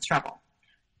time with Trouble.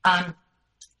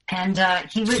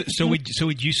 He would. So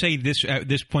would you say this at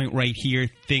this point right here,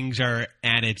 things are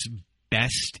at its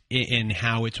best in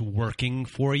how it's working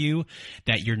for you?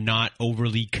 That you're not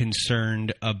overly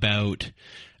concerned about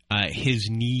his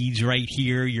needs right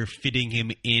here. You're fitting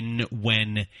him in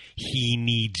when he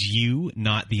needs you,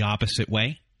 not the opposite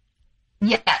way.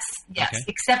 Yes. Okay.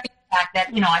 Except for the fact that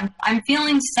I'm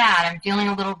feeling sad. I'm feeling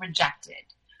a little rejected.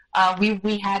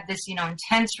 We had this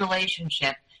intense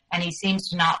relationship, and he seems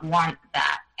to not want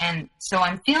that. And so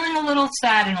I'm feeling a little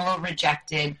sad and a little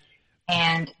rejected.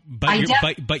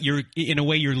 But you're in a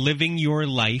way you're living your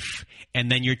life, and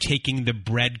then you're taking the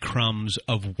breadcrumbs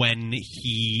of when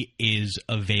he is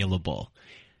available.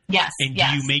 Yes. And do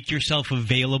you make yourself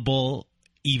available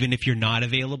even if you're not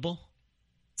available?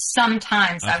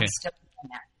 Sometimes okay. I was still doing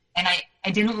that, and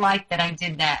I didn't like that I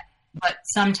did that, but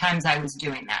sometimes I was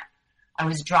doing that. I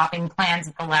was dropping plans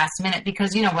at the last minute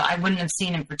because I wouldn't have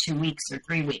seen him for 2 weeks or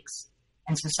 3 weeks,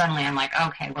 and so suddenly I'm like,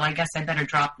 okay, well I guess I better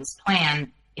drop this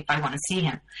plan if I want to see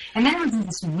him. And then it was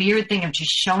this weird thing of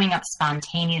just showing up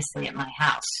spontaneously at my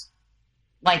house,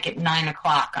 like at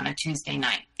 9:00 on a Tuesday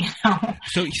night,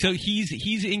 So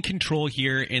he's in control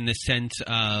here in the sense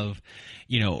of,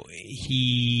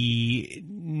 he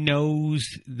knows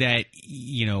that,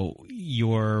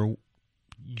 your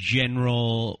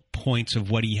general points of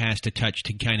what he has to touch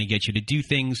to kind of get you to do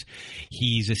things.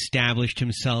 He's established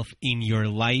himself in your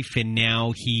life, and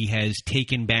now he has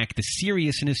taken back the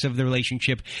seriousness of the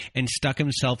relationship and stuck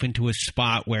himself into a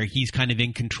spot where he's kind of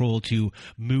in control to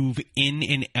move in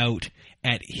and out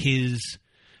at his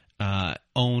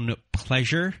own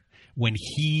pleasure when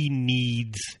he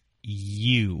needs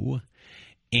you.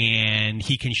 And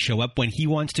he can show up when he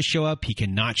wants to show up. He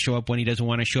cannot show up when he doesn't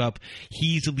want to show up.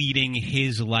 He's leading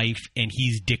his life, and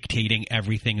he's dictating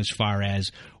everything as far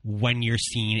as when you're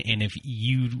seen. And if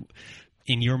you,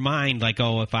 in your mind, like,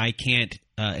 oh, if I can't,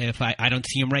 if I don't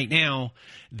see him right now,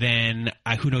 then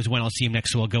who knows when I'll see him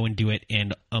next, so I'll go and do it.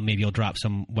 And maybe I'll drop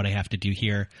what I have to do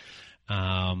here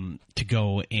to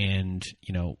go and,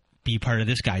 be part of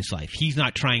this guy's life. He's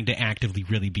not trying to actively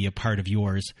really be a part of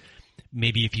yours,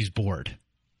 maybe if he's bored.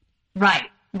 Right.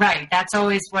 That's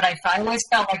always what I felt. I always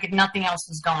felt like if nothing else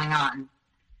was going on,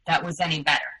 that was any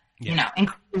better,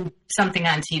 including something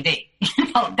on TV.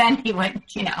 Then he would,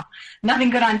 nothing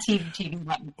good on TV.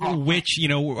 Which,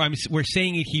 we're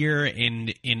saying it here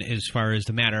in as far as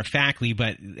the matter of factly,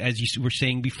 but as you were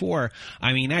saying before,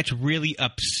 I mean, that's really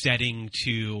upsetting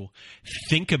to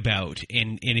think about.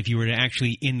 And if you were to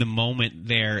actually, in the moment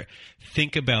there,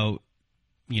 think about,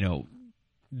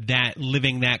 that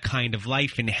living that kind of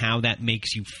life and how that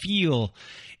makes you feel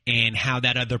and how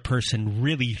that other person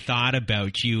really thought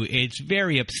about you, it's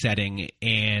very upsetting.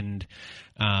 And,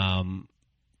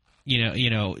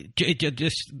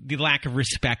 just the lack of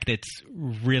respect that's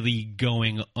really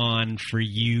going on for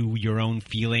you, your own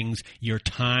feelings, your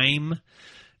time,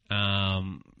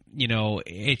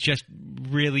 it's just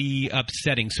really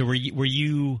upsetting. So were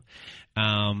you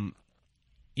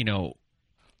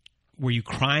were you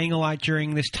crying a lot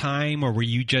during this time, or were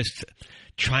you just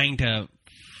trying to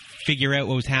figure out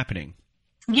what was happening?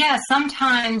 Yeah,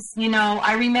 sometimes,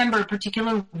 I remember a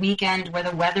particular weekend where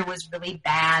the weather was really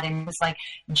bad, and it was like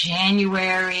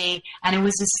January, and it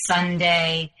was a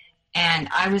Sunday, and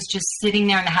I was just sitting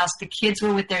there in the house. The kids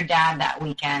were with their dad that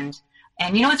weekend.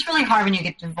 And, it's really hard when you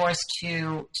get divorced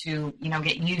to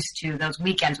get used to those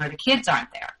weekends where the kids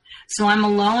aren't there. So I'm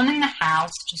alone in the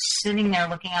house, just sitting there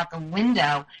looking out the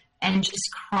window and just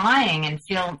crying and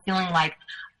feeling like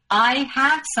I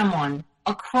have someone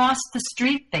across the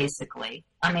street, basically.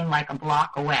 I mean, like a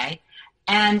block away.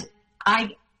 And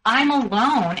I'm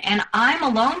alone, and I'm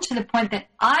alone to the point that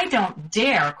I don't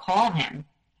dare call him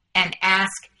and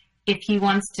ask if he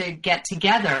wants to get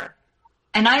together.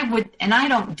 And I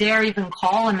don't dare even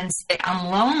call him and say, I'm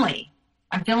lonely.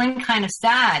 I'm feeling kind of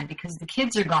sad because the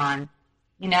kids are gone.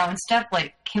 and stuff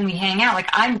like, can we hang out? Like,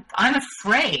 I'm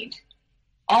afraid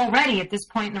already at this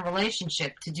point in the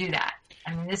relationship to do that.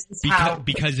 I mean, this is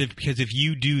because if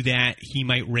you do that, he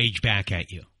might rage back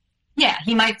at you. Yeah,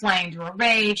 he might fly into a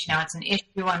rage. Now it's an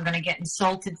issue. I'm going to get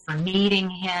insulted for meeting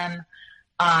him.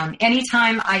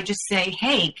 Anytime I just say,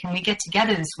 hey, can we get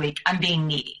together this week? I'm being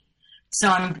needy. So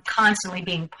I'm constantly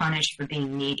being punished for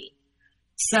being needy.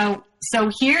 So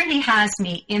here he has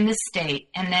me in the state,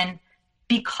 and then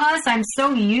because I'm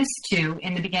so used to,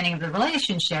 in the beginning of the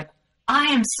relationship, I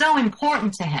am so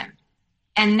important to him.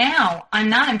 And now I'm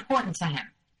not important to him.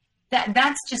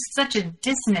 That's just such a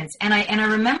dissonance. And I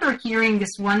remember hearing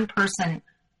this one person,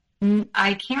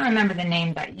 I can't remember the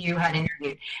name that you had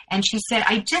interviewed, and she said,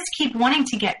 I just keep wanting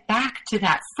to get back to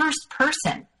that first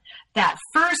person, that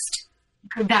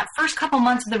first couple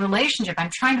months of the relationship. I'm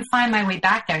trying to find my way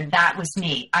back there. That was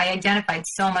me. I identified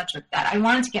so much with that. I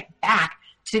wanted to get back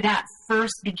to that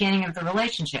first beginning of the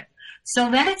relationship. So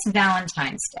then it's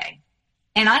Valentine's Day.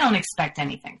 And I don't expect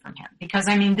anything from him because,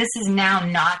 I mean, this is now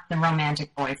not the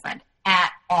romantic boyfriend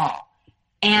at all.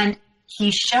 And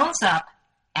he shows up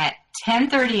at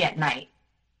 10:30 at night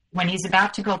when he's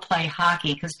about to go play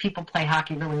hockey, because people play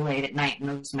hockey really late at night in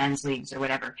those men's leagues or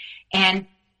whatever, and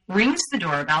rings the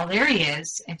doorbell. There he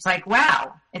is. It's like,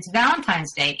 wow, it's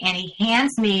Valentine's Day. And he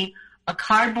hands me a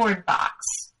cardboard box.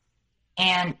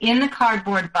 And in the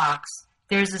cardboard box,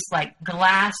 there's this like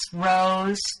glass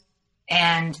rose,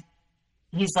 and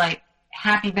he's like,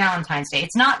 Happy Valentine's Day.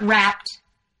 It's not wrapped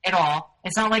at all.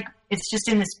 It's not like, it's just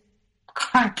in this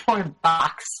cardboard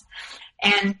box.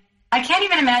 And I can't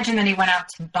even imagine that he went out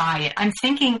to buy it. I'm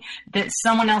thinking that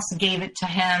someone else gave it to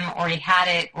him, or he had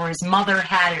it, or his mother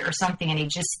had it or something, and he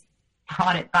just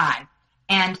brought it by.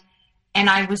 And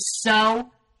I was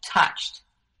so touched.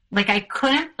 Like, I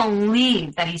couldn't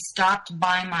believe that he stopped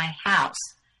by my house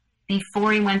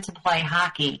before he went to play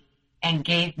hockey and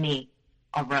gave me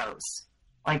a rose.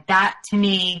 Like, that to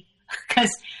me,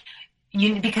 because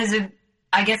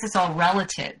I guess it's all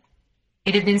relative.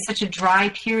 It had been such a dry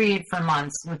period for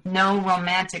months with no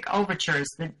romantic overtures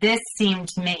that this seemed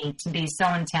to me to be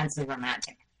so intensely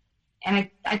romantic. And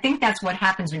I think that's what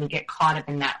happens when you get caught up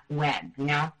in that web,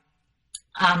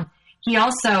 He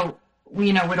also,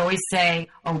 would always say,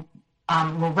 well,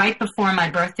 right before my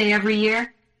birthday every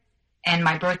year, and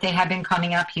my birthday had been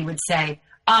coming up, he would say,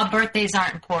 oh, birthdays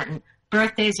aren't important.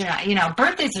 Birthdays are not,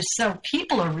 birthdays are so,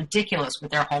 people are ridiculous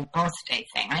with their whole birthday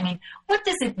thing. I mean, what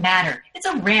does it matter? It's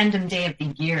a random day of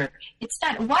the year. It's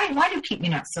not, why do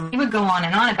people, so he would go on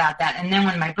and on about that. And then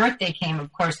when my birthday came, of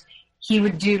course, he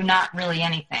would do not really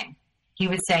anything. He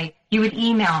would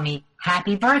email me,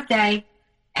 happy birthday.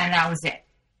 And that was it.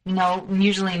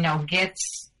 Usually no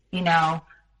gifts,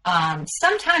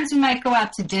 sometimes we might go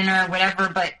out to dinner or whatever,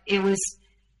 but it was,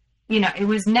 it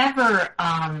was never,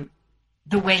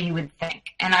 the way you would think.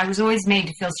 And I was always made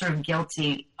to feel sort of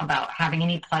guilty about having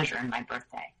any pleasure in my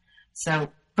birthday.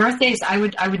 So birthdays, I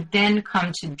would then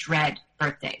come to dread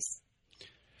birthdays.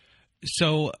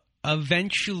 So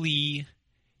eventually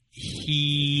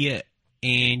he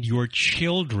and your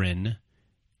children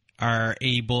are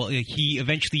able, he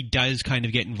eventually does kind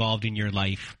of get involved in your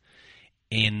life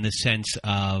in the sense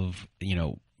of,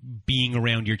 being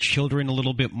around your children a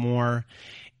little bit more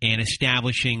and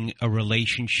establishing a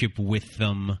relationship with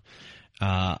them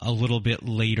a little bit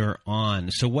later on.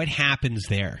 So what happens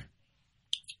there?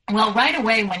 Well, right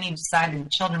away when he decided the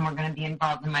children were going to be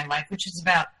involved in my life, which is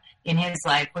about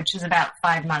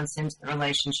 5 months into the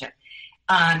relationship,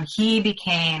 he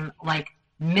became like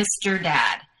Mr.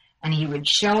 Dad. And he would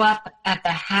show up at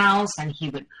the house and he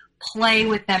would play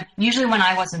with them, usually when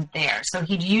I wasn't there. So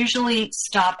he'd usually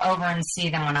stop over and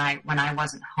see them when I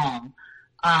wasn't home.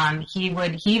 He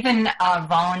even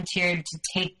volunteered to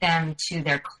take them to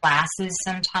their classes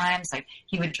sometimes. Like,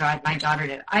 he would drive my daughter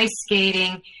to ice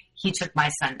skating. He took my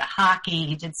son to hockey.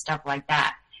 He did stuff like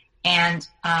that. And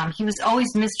he was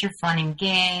always Mr. Fun and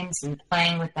Games and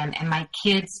playing with them. And my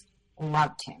kids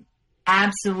loved him,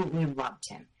 absolutely loved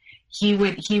him. He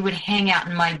would hang out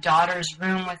in my daughter's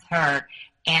room with her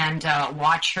and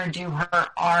watch her do her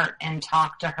art and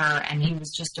talk to her. And he was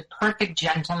just a perfect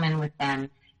gentleman with them.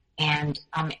 And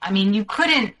you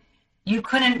couldn't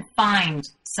find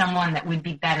someone that would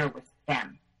be better with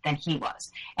them than he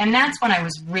was. And that's when I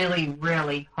was really,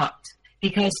 really hooked,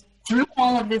 because through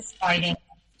all of this fighting,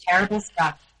 terrible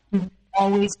stuff, he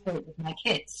always put it with my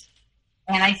kids.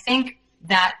 And I think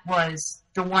that was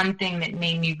the one thing that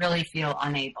made me really feel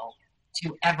unable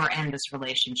to ever end this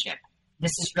relationship.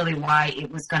 This is really why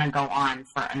it was going to go on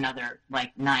for another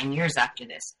 9 years after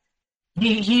this.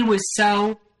 He was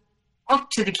so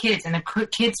hooked to the kids, and the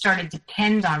kids started to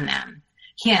depend on them.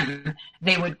 him.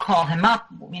 They would call him up,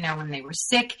 when they were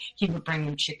sick. He would bring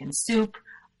them chicken soup.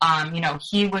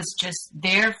 He was just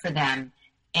there for them.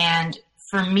 And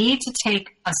for me to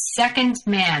take a second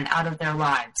man out of their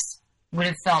lives would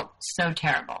have felt so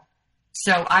terrible.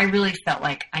 So I really felt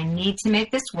like I need to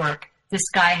make this work. This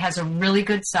guy has a really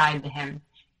good side to him,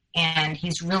 and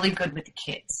he's really good with the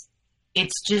kids.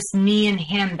 It's just me and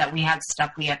him that we have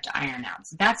stuff we have to iron out.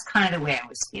 So that's kind of the way I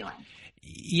was feeling.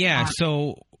 Yeah.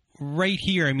 So right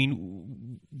here, I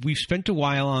mean, we've spent a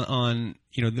while on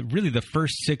really the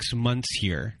first 6 months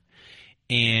here,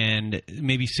 and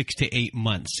maybe 6 to 8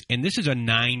 months. And this is a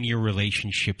 9-year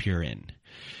relationship you're in.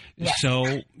 Yes.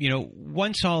 So,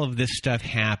 once all of this stuff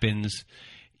happens,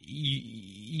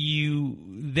 you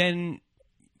then,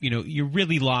 you're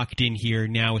really locked in here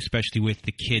now, especially with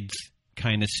the kids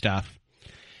kind of stuff.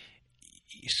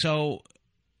 So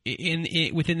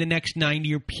within the next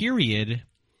 9-year period,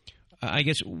 I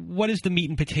guess, what is the meat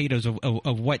and potatoes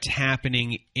of what's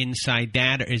happening inside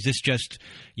that? Or is this just,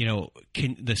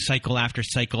 the cycle after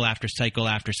cycle after cycle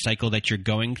after cycle that you're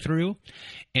going through?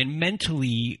 And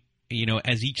mentally,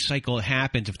 as each cycle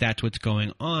happens, if that's what's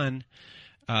going on,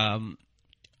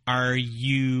 are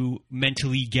you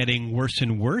mentally getting worse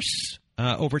and worse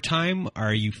over time?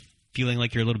 Are you feeling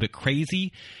like you're a little bit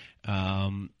crazy?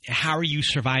 How are you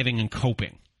surviving and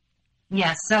coping?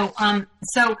 Yeah, so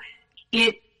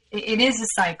it is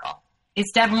a cycle.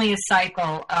 It's definitely a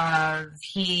cycle of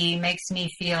he makes me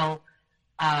feel,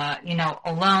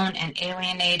 alone and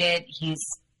alienated. He's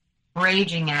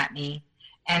raging at me.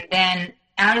 And then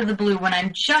out of the blue, when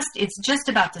it's just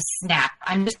about to snap,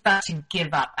 I'm just about to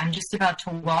give up, I'm just about to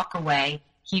walk away,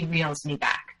 he reels me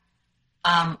back.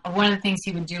 One of the things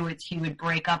he would do is he would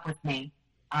break up with me,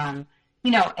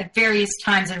 at various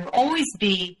times. It would always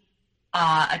be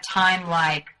a time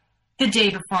like the day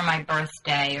before my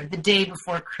birthday or the day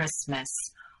before Christmas.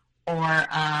 Or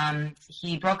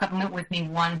he broke up with me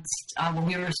once when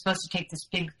we were supposed to take this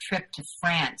big trip to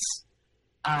France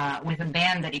with a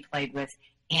band that he played with.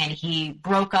 And he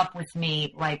broke up with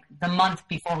me like the month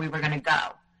before we were going to go.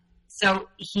 So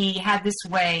he had this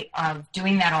way of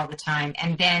doing that all the time.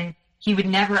 And then he would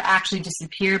never actually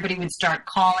disappear, but he would start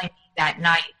calling that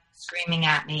night, screaming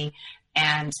at me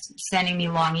and sending me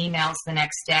long emails the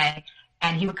next day.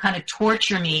 And he would kind of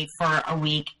torture me for a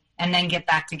week and then get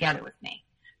back together with me.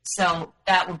 So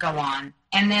that would go on.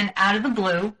 And then out of the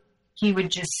blue, he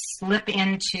would just slip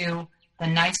into the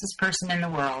nicest person in the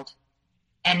world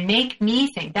and make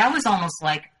me think, that was almost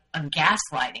like a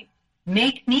gaslighting,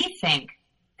 make me think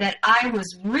that I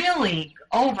was really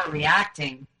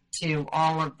overreacting to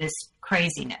all of this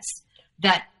craziness.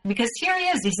 That because here he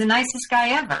is, he's the nicest guy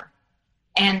ever.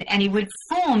 And he would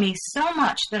fool me so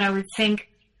much that I would think,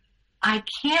 I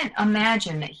can't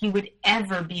imagine that he would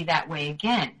ever be that way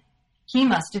again. He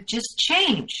must have just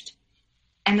changed.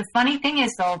 And the funny thing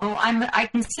is, although I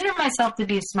consider myself to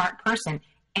be a smart person,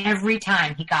 every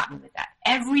time he got me with that.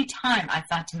 Every time I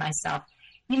thought to myself,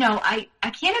 I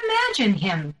can't imagine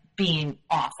him being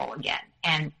awful again.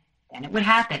 And then it would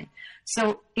happen.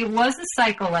 So it was a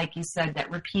cycle, like you said, that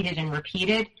repeated and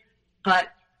repeated. But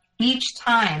each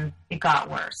time it got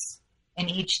worse. And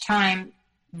each time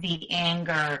the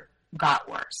anger got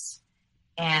worse.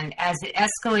 And as it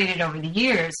escalated over the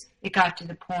years, it got to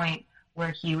the point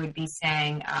where he would be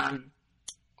saying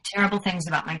terrible things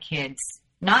about my kids.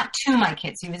 Not to my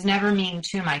kids. He was never mean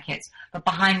to my kids. But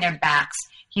behind their backs,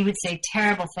 he would say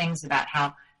terrible things about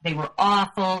how they were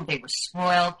awful, they were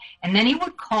spoiled. And then he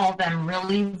would call them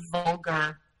really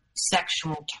vulgar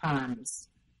sexual terms.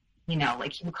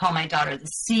 Like he would call my daughter the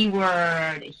C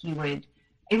word. He would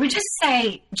just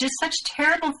say just such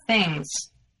terrible things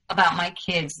about my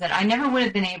kids that I never would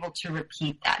have been able to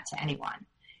repeat that to anyone.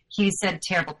 He said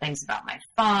terrible things about my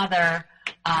father.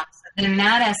 So then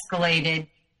that escalated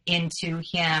into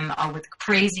him with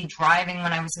crazy driving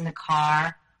when I was in the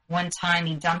car. One time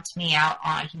he dumped me out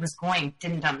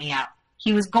didn't dump me out.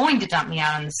 He was going to dump me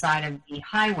out on the side of the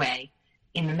highway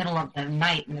in the middle of the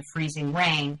night in the freezing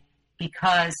rain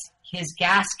because his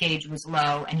gas gauge was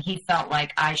low and he felt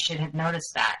like I should have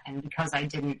noticed that. And because I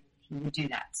didn't, he would do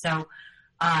that. So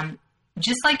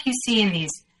just like you see in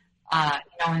these,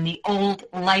 in the old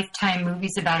Lifetime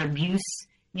movies about abuse,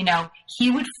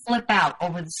 he would flip out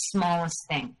over the smallest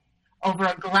thing, over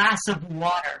a glass of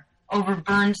water, over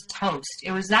burned toast.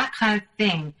 It was that kind of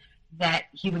thing that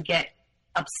he would get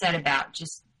upset about,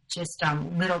 just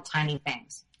little tiny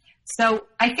things. So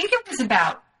I think it was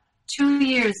about 2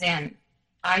 years in,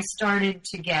 I started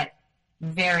to get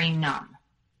very numb.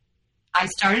 I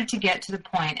started to get to the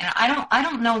point, and I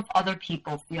don't know if other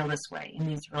people feel this way in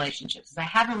these relationships, because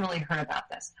I haven't really heard about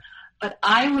this. but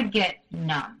I would get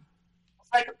numb.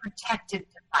 It's like a protective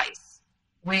device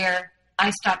where I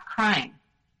stopped crying,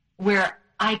 where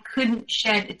I couldn't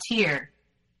shed a tear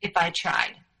if I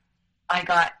tried. I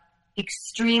got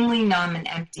extremely numb and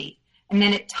empty. And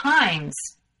then at times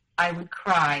I would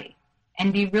cry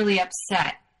and be really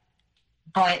upset.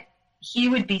 But he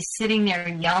would be sitting there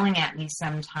yelling at me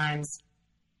sometimes,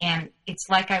 and it's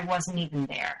like I wasn't even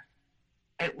there.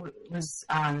 It was,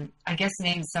 I guess,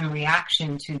 maybe some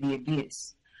reaction to the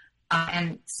abuse.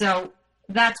 And so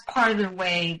that's part of the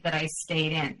way that I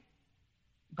stayed in.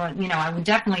 But, I would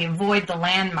definitely avoid the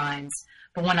landmines.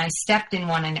 But when I stepped in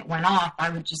one and it went off, I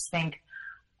would just think,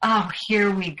 oh,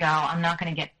 here we go. I'm not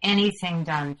going to get anything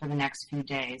done for the next few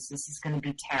days. This is going to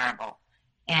be terrible.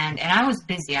 And I was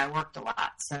busy. I worked a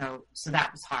lot. So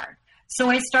that was hard. So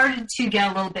I started to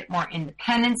get a little bit more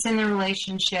independence in the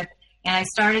relationship. And I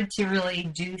started to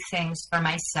really do things for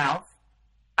myself.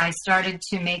 I started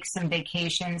to make some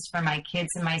vacations for my kids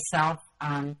and myself,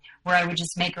 where I would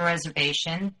just make a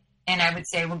reservation. And I would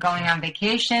say, we're going on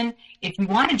vacation. If you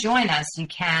want to join us, you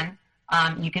can.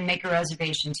 You can make a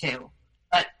reservation too.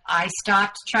 But I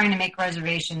stopped trying to make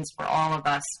reservations for all of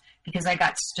us because I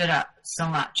got stood up so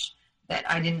much that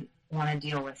I didn't want to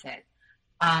deal with it.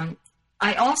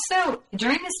 I also,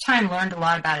 during this time, learned a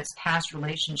lot about his past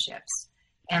relationships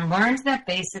and learned that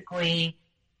basically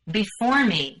before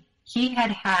me, he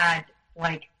had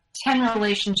like 10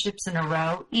 relationships in a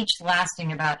row, each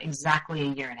lasting about exactly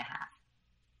a year and a half.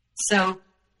 So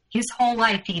his whole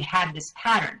life, he'd had this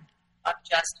pattern of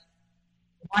just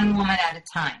one woman at a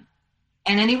time.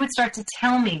 And then he would start to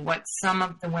tell me what some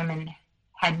of the women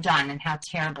had done and how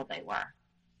terrible they were.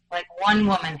 Like one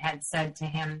woman had said to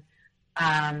him,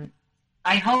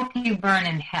 I hope you burn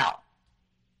in hell.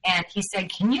 And he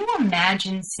said, can you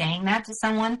imagine saying that to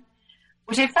someone?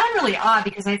 Which I found really odd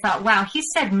because I thought, wow, he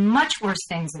said much worse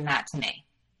things than that to me.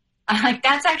 I'm like,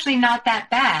 that's actually not that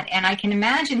bad. And I can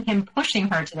imagine him pushing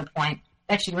her to the point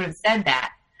that she would have said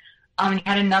that. He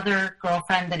had another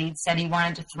girlfriend that he'd said he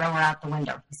wanted to throw her out the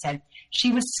window. He said,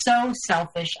 she was so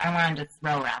selfish, I wanted to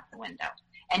throw her out the window.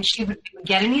 And she would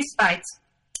get in these fights,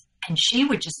 and she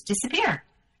would just disappear.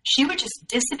 She would just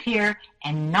disappear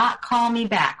and not call me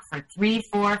back for 3,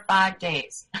 4, 5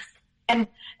 days. And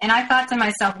I thought to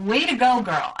myself, way to go,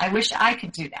 girl. I wish I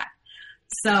could do that.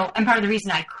 So, and part of the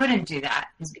reason I couldn't do that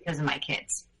is because of my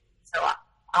kids. So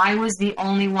I was the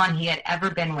only one he had ever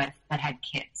been with that had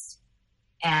kids.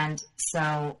 And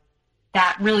so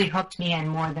that really hooked me in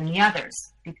more than the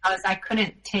others because I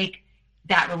couldn't take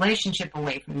that relationship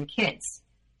away from the kids.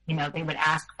 They would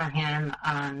ask for him.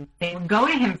 They would go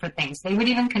to him for things. They would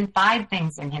even confide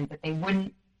things in him that they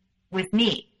wouldn't with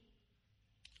me.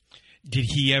 Did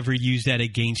he ever use that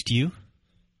against you?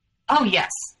 Oh, yes.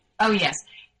 Oh, yes.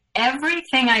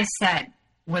 Everything I said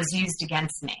was used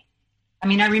against me. I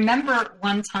mean, I remember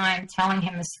one time telling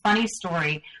him this funny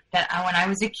story that when I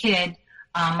was a kid,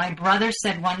 my brother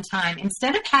said one time,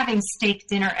 instead of having steak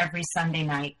dinner every Sunday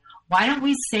night, why don't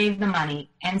we save the money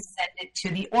and send it to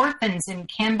the orphans in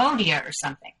Cambodia or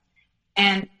something?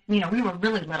 And, we were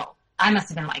really little. I must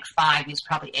have been like 5. He was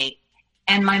probably 8.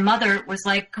 And my mother was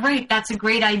like, great, that's a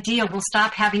great idea. We'll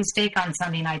stop having steak on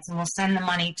Sunday nights and we'll send the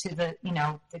money to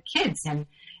the kids. And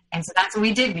so that's what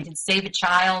we did. We did Save a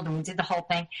Child and we did the whole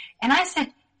thing. And I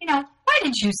said, why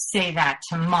did you say that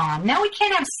to Mom? Now we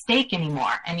can't have steak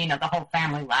anymore. And, the whole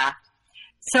family laughed.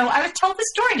 So I was told the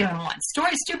story to him once,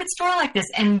 stupid story like this.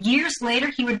 And years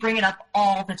later, he would bring it up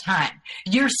all the time.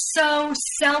 You're so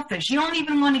selfish. You don't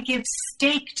even want to give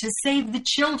steak to save the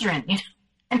children.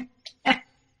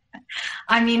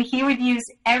 I mean, he would use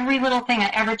every little thing I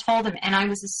ever told him. And I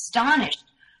was astonished.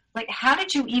 Like, how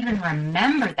did you even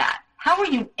remember that? How were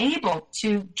you able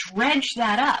to dredge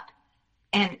that up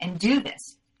and do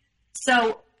this?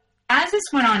 So as this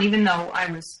went on, even though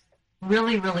I was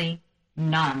really, really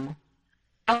numb,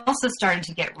 I also started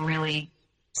to get really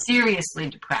seriously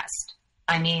depressed.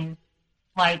 I mean,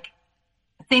 like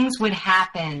things would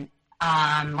happen.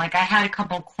 Like I had a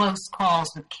couple close calls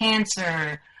with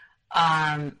cancer,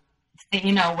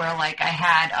 where like I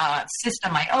had a cyst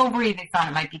on my ovary. They thought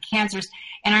it might be cancerous.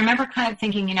 And I remember kind of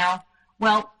thinking,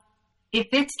 well, if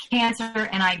it's cancer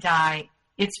and I die,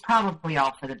 it's probably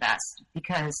all for the best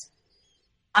because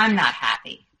I'm not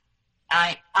happy.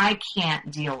 I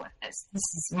can't deal with this.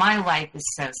 My life is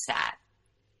so sad.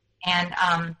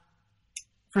 And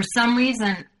for some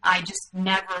reason, I just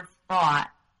never thought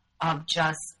of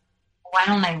just, why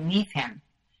don't I leave him?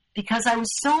 Because I was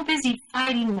so busy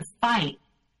fighting the fight,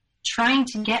 trying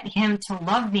to get him to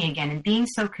love me again and being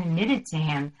so committed to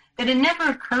him that it never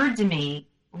occurred to me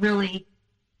really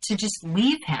to just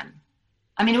leave him.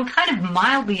 I mean, it would kind of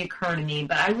mildly occur to me,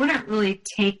 but I wouldn't really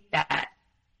take that,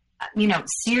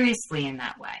 seriously in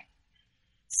that way.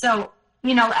 So,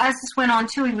 as this went on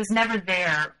too, he was never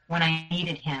there when I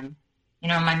needed him.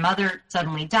 My mother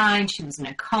suddenly died. She was in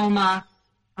a coma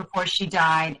before she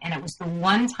died. And it was the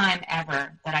one time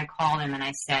ever that I called him and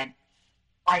I said,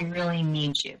 I really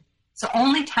need you. It's the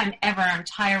only time ever in our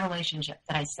entire relationship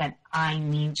that I said, I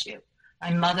need you.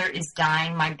 My mother is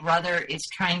dying. My brother is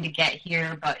trying to get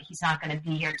here, but he's not going to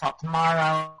be here till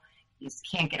tomorrow. He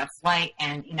can't get a flight.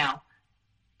 And,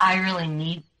 I really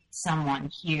need someone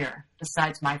here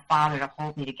besides my father to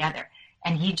hold me together.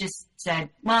 And he just said,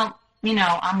 well,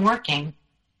 I'm working.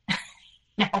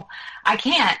 I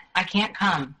can't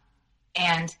come.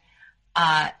 And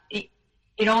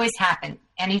it always happened.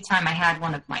 Anytime I had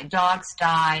one of my dogs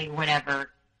die, whatever,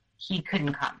 he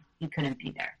couldn't come. He couldn't be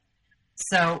there.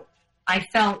 So I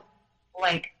felt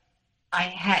like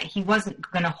he wasn't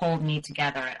going to hold me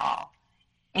together at all.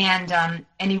 And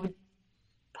he would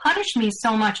punish me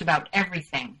so much about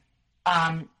everything,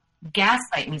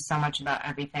 gaslight me so much about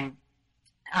everything,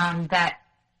 that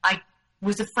I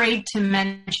was afraid to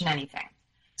mention anything.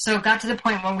 So it got to the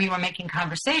point when we were making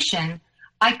conversation,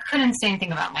 I couldn't say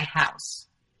anything about my house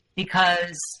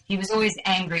because he was always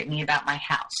angry at me about my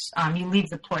house. You leave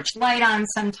the porch light on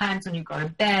sometimes when you go to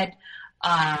bed.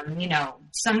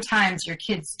 Sometimes your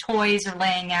kids' toys are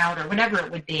laying out or whatever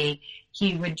it would be.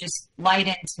 He would just light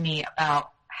into me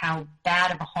about how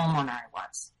bad of a homeowner I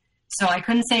was. So I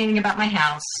couldn't say anything about my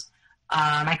house.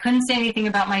 I couldn't say anything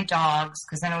about my dogs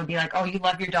because then it would be like, oh, you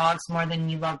love your dogs more than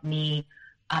you love me.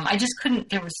 I just couldn't.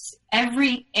 There was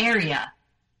every area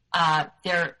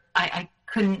there. I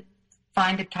couldn't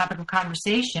find a topic of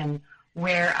conversation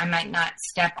where I might not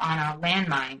step on a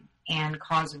landmine and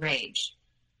cause rage.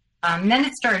 Then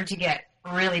it started to get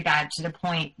really bad to the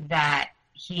point that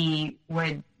he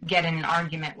would get in an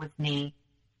argument with me.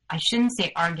 I shouldn't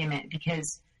say argument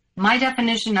because my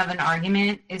definition of an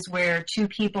argument is where two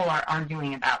people are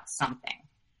arguing about something,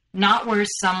 not where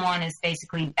someone is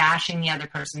basically bashing the other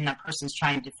person, that person's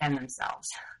trying to defend themselves.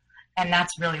 And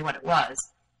that's really what it was.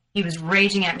 He was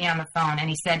raging at me on the phone and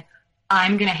he said,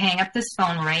 I'm going to hang up this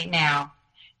phone right now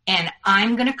and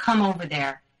I'm going to come over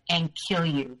there and kill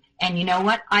you. And you know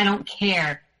what? I don't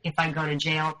care if I go to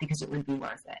jail because it would be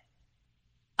worth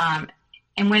it.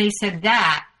 And when he said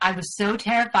that, I was so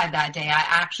terrified that day, I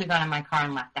actually got in my car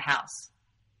and left the house.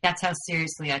 That's how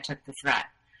seriously I took the threat.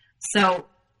 So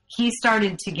he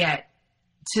started to get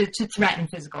to threaten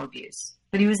physical abuse.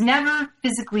 But he was never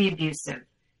physically abusive.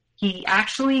 He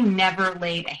actually never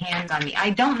laid a hand on me.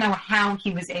 I don't know how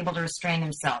he was able to restrain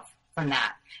himself from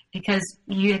that because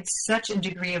he had such a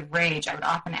degree of rage. I would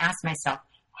often ask myself,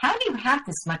 how do you have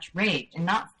this much rage and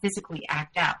not physically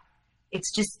act out?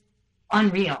 It's just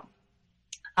unreal.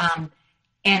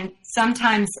 And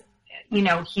sometimes,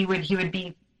 he would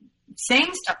be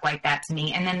saying stuff like that to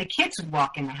me, and then the kids would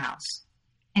walk in the house,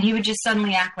 and he would just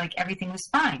suddenly act like everything was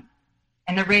fine.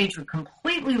 And the rage would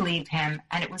completely leave him,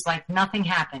 and it was like nothing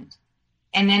happened.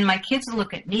 And then my kids would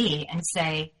look at me and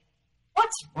say,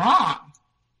 what's wrong?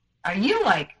 Are you,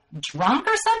 drunk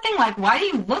or something? Why do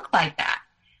you look like that?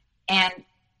 And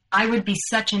I would be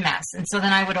such a mess. And so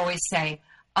then I would always say,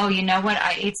 oh, you know what?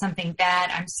 I ate something bad.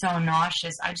 I'm so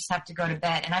nauseous. I just have to go to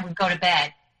bed. And I would go to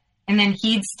bed. And then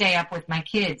he'd stay up with my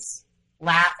kids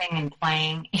laughing and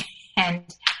playing. And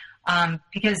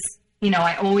because,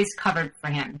 I always covered for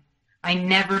him. I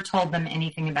never told them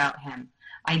anything about him.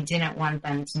 I didn't want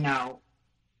them to know,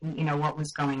 what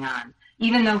was going on.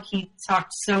 Even though he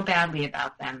talked so badly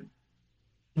about them,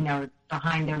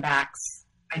 behind their backs,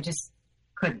 I just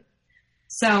couldn't.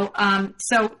 So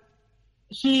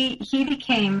he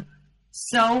became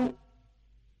so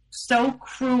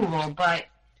cruel, but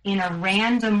in a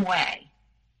random way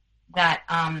that,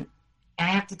 I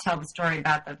have to tell the story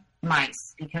about the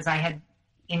mice because I had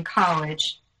in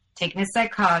college taken a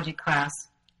psychology class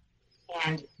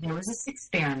and there was this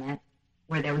experiment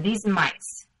where there were these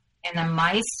mice and the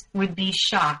mice would be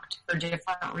shocked for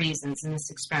different reasons in this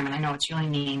experiment. I know it's really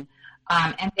mean.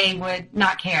 And they would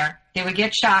not care. They would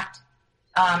get shocked.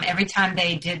 Every time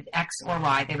they did X or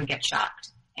Y, they would get shocked.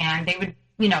 And they would,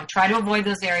 try to avoid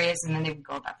those areas, and then they would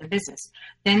go about their business.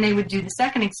 Then they would do the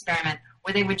second experiment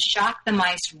where they would shock the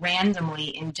mice randomly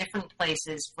in different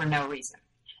places for no reason.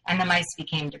 And the mice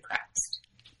became depressed.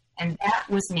 And that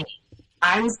was me.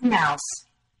 I was the mouse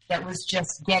that was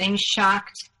just getting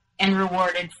shocked and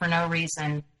rewarded for no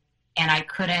reason. And I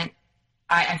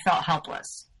felt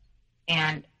helpless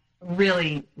and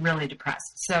really, really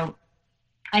depressed. So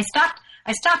I stopped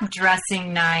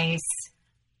dressing nice.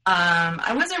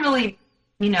 I wasn't really,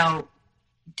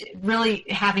 really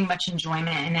having much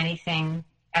enjoyment in anything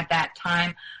at that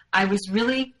time. I was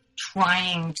really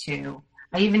trying to.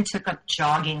 I even took up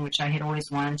jogging, which I had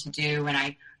always wanted to do, and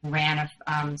I ran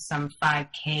some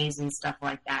 5Ks and stuff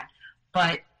like that.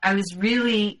 But I was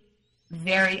really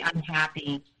very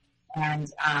unhappy and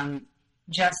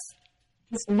just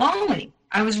lonely.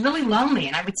 I was really lonely,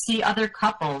 and I would see other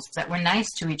couples that were nice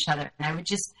to each other, and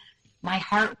my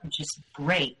heart would just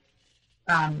break.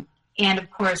 And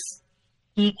of course,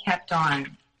 he kept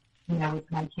on, with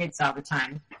my kids all the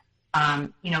time,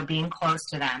 being close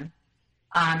to them.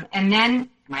 And then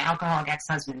my alcoholic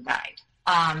ex-husband died.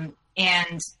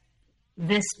 And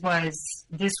this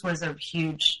was a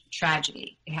huge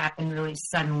tragedy. It happened really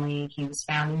suddenly. He was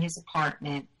found in his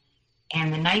apartment.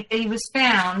 And the night that he was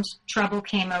found, trouble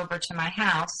came over to my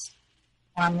house.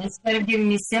 Instead of giving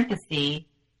me sympathy,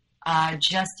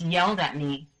 just yelled at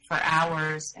me for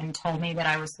hours and told me that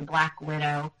I was the black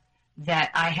widow,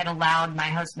 that I had allowed my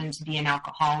husband to be an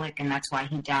alcoholic and that's why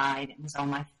he died. It was all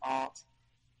my fault.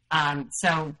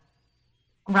 So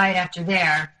right after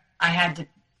there, I had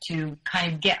to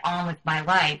kind of get on with my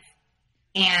life.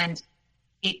 And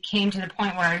it came to the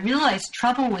point where I realized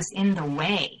trouble was in the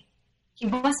way. He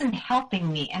wasn't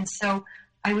helping me. And so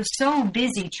I was so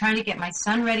busy trying to get my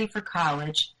son ready for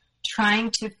college, trying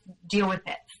to deal with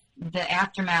it, the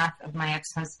aftermath of my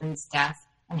ex-husband's death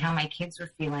and how my kids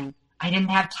were feeling. I didn't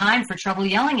have time for trouble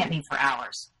yelling at me for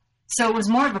hours. So it was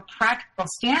more of a practical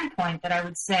standpoint that I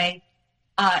would say,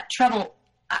 trouble,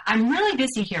 I'm really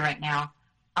busy here right now.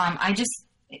 I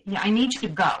need you to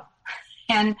go.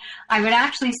 And I would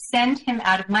actually send him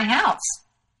out of my house.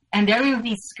 And there he would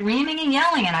be screaming and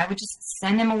yelling, and I would just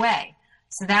send him away.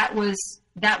 So that was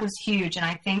huge, and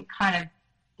I think kind of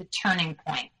the turning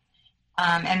point.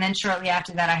 And then shortly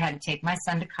after that, I had to take my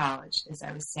son to college, as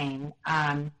I was saying.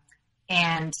 And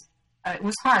it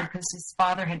was hard because his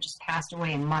father had just passed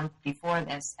away a month before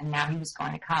this, and now he was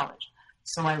going to college.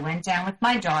 So I went down with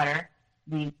my daughter.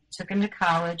 We took him to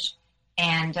college,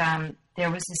 and there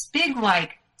was this big,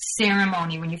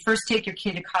 ceremony. When you first take your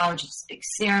kid to college, it's a big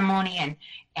ceremony,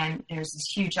 and there's this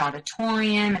huge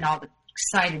auditorium, and all the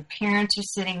excited parents are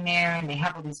sitting there, and they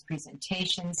have all these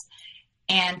presentations,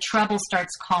 and trouble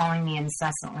starts calling me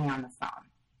incessantly on the phone.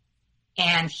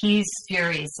 And he's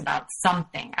furious about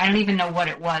something. I don't even know what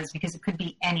it was because it could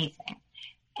be anything.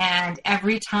 And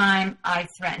every time I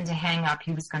threatened to hang up,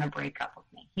 he was going to break up with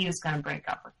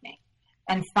me.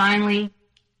 And finally,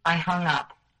 I hung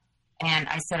up. And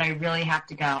I said, I really have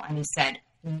to go. And he said,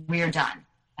 we're done.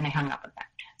 And I hung up with that.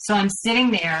 So I'm sitting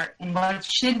there in what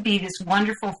should be this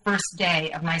wonderful first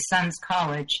day of my son's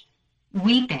college,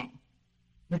 weeping,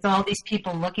 with all these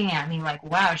people looking at me like,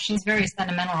 wow, she's very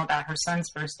sentimental about her son's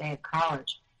first day of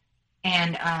college.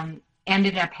 And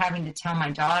ended up having to tell my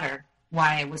daughter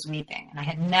why I was weeping. And I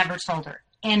had never told her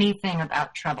anything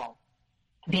about trouble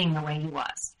being the way he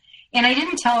was. And I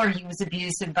didn't tell her he was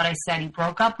abusive, but I said he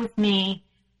broke up with me.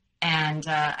 And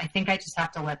I think I just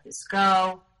have to let this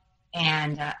go.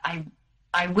 And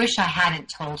I wish I hadn't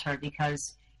told her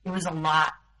because it was a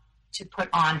lot to put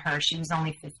on her. She was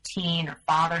only 15. Her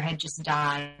father had just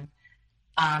died.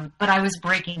 But I was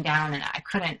breaking down, and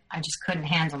I just couldn't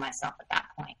handle myself at that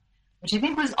point, which I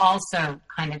think was also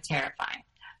kind of terrifying.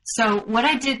 So what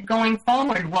I did going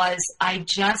forward was I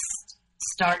just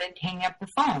started hanging up the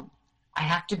phone. I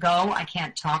have to go. I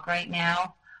can't talk right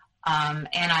now.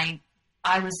 And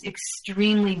I was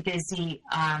extremely busy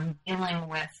dealing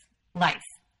with life.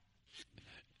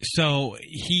 So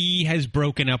he has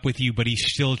broken up with you, but he's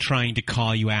still trying to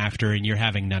call you after, and you're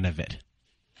having none of it.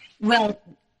 Well,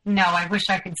 no, I wish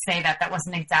I could say that. That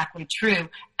wasn't exactly true.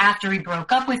 After he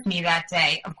broke up with me that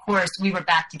day, of course, we were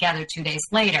back together 2 days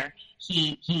later.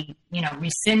 He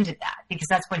rescinded that because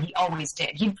that's what he always did.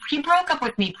 He broke up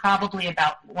with me probably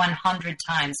about 100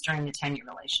 times during the 10-year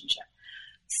relationship.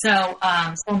 So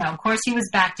no, of course he was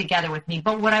back together with me.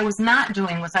 But what I was not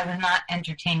doing was I was not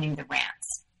entertaining the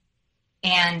rants.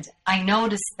 And I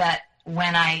noticed that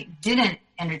when I didn't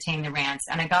entertain the rants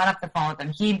and I got off the phone with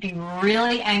him, he'd be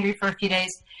really angry for a few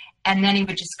days, and then he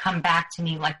would just come back to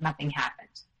me like nothing happened.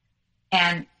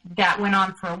 And that went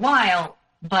on for a while,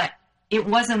 but it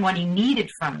wasn't what he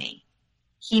needed from me.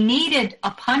 He needed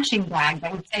a punching bag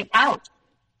that would say, out.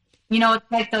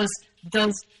 It's like those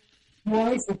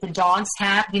toys that the dogs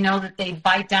have, that they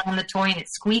bite down on the toy and it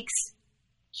squeaks.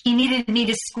 He needed me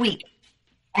to squeak,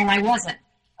 and I wasn't.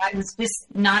 I was just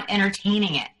not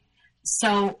entertaining it.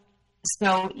 So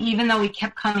even though he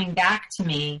kept coming back to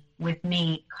me with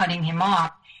me cutting him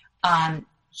off,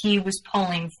 he was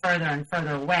pulling further and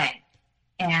further away.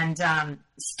 And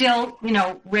still,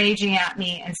 raging at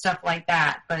me and stuff like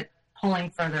that, but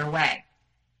pulling further away.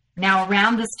 Now,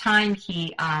 around this time,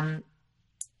 he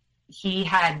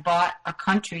had bought a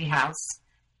country house,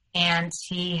 and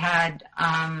he had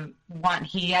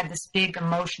this big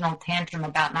emotional tantrum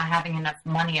about not having enough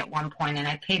money at one point, and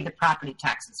I paid the property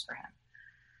taxes for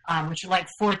him, which were like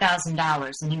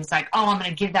 $4,000. And he was like, "Oh, I'm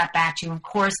going to give that back to you. Of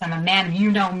course, I'm a man.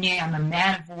 You know me. I'm a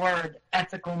man of word,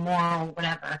 ethical, moral,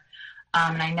 whatever."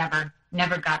 And I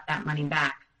never got that money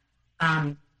back.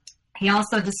 He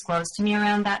also disclosed to me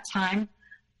around that time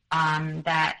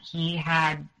that he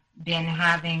had been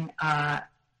having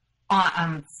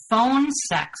phone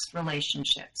sex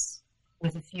relationships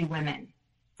with a few women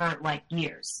for like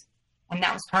years. And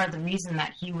that was part of the reason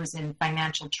that he was in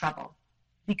financial trouble,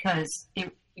 because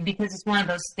it's one of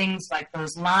those things, like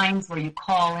those lines where you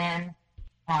call in.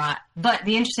 But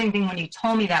the interesting thing when he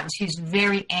told me that was he was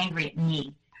very angry at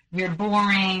me. "You're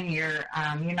boring. You're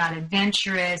not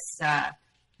adventurous.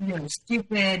 You're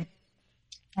stupid.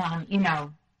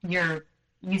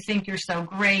 You think you're so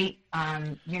great.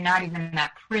 You're not even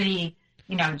that pretty."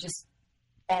 Just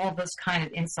all of those kind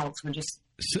of insults were just.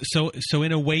 So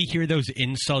in a way here, those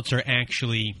insults are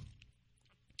actually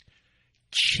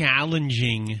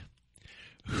challenging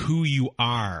who you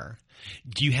are.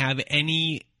 Do you have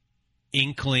any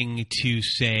inkling to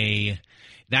say,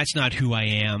 "That's not who I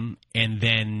am," and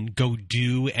then go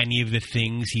do any of the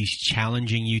things he's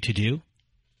challenging you to do?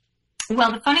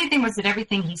 Well, the funny thing was that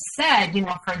everything he said,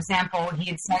 for example, he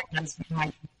had said,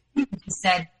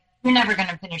 "You're never going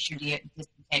to finish your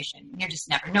dissertation. You're just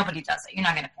never. Nobody does it. You're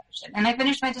not going to finish it." And I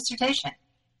finished my dissertation.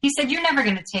 He said, "You're never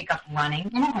going to take up running.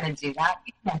 You're not going to do that.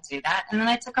 You can't do that." And then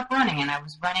I took up running, and I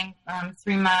was running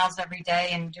 3 miles every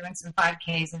day and doing some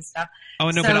 5Ks and stuff.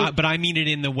 Oh, no, but I mean it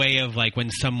in the way of like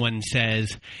when someone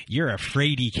says, "You're a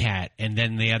fraidy cat," and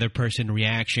then the other person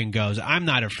reaction goes, "I'm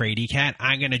not a fraidy cat.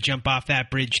 I'm going to jump off that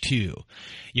bridge too."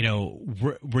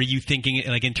 Were you thinking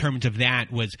like in terms of that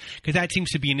because that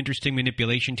seems to be an interesting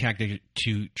manipulation tactic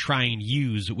to try and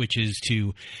use, which is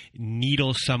to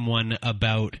needle someone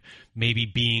about maybe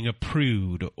being a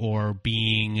prude or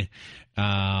being,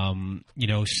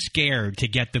 scared to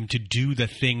get them to do the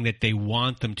thing that they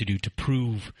want them to do to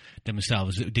prove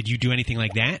themselves. Did you do anything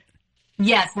like that?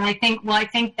 Yes, and I think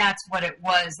that's what it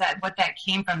was, what that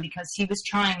came from, because he was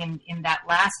trying in that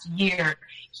last year,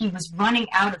 he was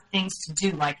running out of things to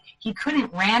do. Like, he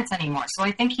couldn't rant anymore. So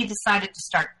I think he decided to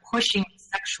start pushing me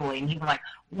sexually, and he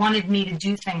wanted me to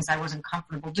do things I wasn't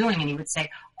comfortable doing. And he would say,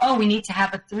 "Oh, we need to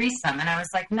have a threesome." And I was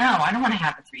like, "No, I don't want to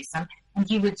have a threesome." And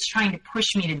he was trying to push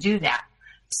me to do that.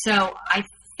 So I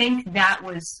think that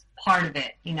was part of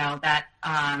it, that,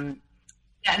 and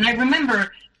I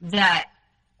remember that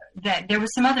there were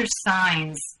some other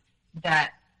signs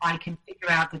that I could figure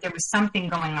out that there was something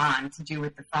going on to do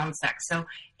with the phone sex. So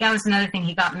that was another thing.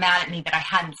 He got mad at me that I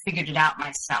hadn't figured it out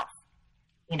myself,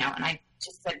 and I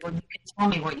just said, "Well, you can tell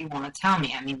me what you want to tell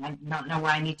me. I mean, I don't know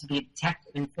why I need to be a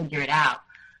detective and figure it out."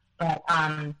 But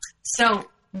so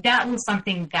that was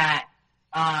something that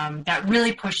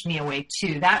really pushed me away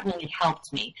too. That really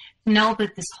helped me to know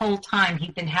that this whole time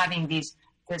he'd been having this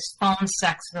phone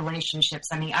sex relationships.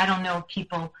 I mean, I don't know if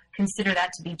people consider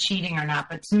that to be cheating or not,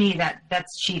 but to me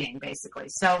that's cheating basically.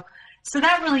 So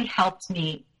that really helped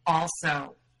me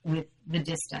also with the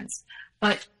distance.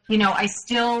 But, I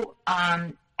still,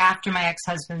 after my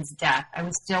ex-husband's death, I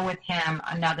was still with him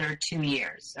another 2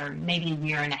 years or maybe a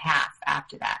year and a half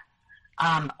after that,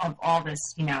 of all this,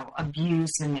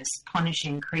 abuse and this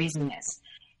punishing craziness.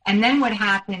 And then what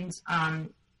happened,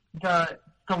 the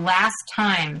last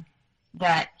time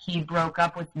that he broke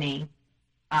up with me,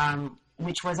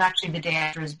 which was actually the day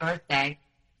after his birthday,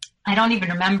 I don't even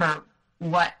remember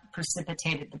what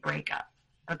precipitated the breakup.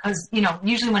 Because,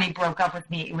 usually when he broke up with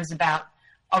me, it was about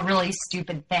a really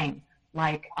stupid thing.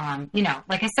 Like,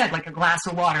 like I said, like a glass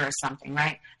of water or something,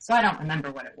 right? So I don't remember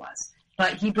what it was.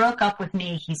 But he broke up with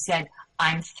me. He said,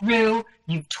 "I'm through.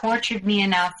 You've tortured me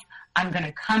enough. I'm going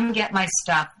to come get my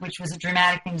stuff," which was a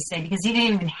dramatic thing to say because he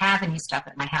didn't even have any stuff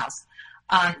at my house.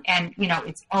 And,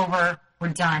 "It's over. We're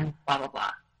done, blah, blah,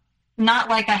 blah." Not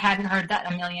like I hadn't heard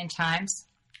that a million times.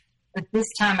 But this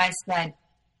time I said,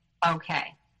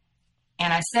 "Okay."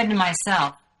 And I said to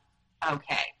myself,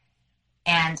 "Okay."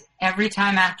 And every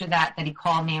time after that he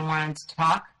called me and wanted to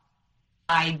talk,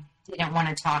 I didn't want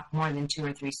to talk more than 2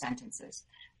 or 3 sentences.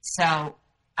 So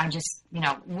I just,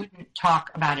 wouldn't talk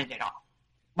about it at all.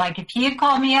 Like if he had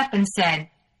called me up and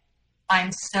said,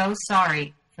 "I'm so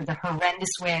sorry for the horrendous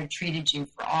way I've treated you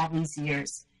for all these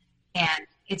years. And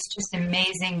it's just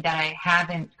amazing that I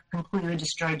haven't completely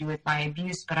destroyed you with my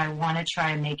abuse, but I want to try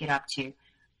and make it up to you,"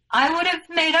 I would have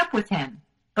made up with him.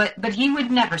 But he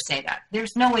would never say that.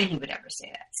 There's no way he would ever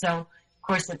say that. So, of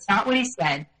course, that's not what he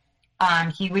said.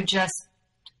 he would just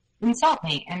insult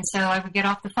me. And so I would get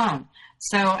off the phone.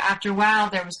 So after a while,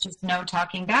 there was just no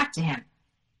talking back to him.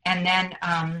 And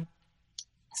then,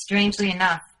 strangely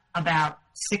enough, about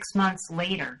 6 months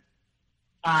later,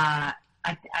 I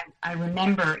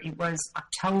remember it was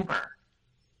October,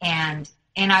 and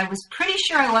I was pretty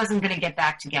sure I wasn't going to get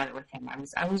back together with him.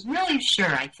 I was really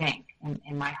sure, I think,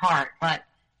 in my heart, but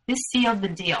this sealed the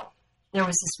deal. There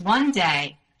was this one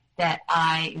day that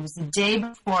it was the day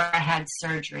before I had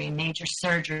surgery, major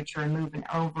surgery to remove an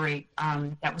ovary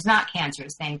that was not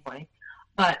cancerous, thankfully.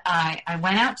 But I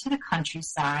went out to the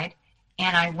countryside,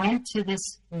 and I went to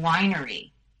this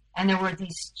winery, and there were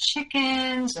these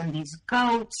chickens and these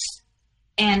goats,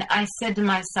 and I said to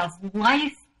myself,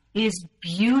 life is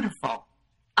beautiful.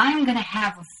 I'm going to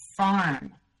have a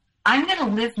farm. I'm going to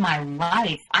live my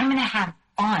life. I'm going to have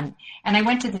fun. And I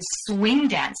went to this swing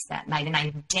dance that night, and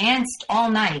I danced all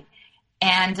night.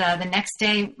 And the next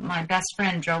day, my best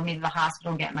friend drove me to the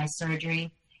hospital to get my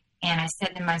surgery. And I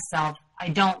said to myself, I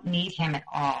don't need him at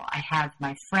all. I have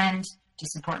my friend to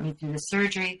support me through the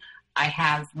surgery. I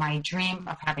have my dream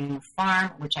of having a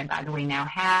farm, which I, by the way, now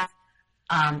have.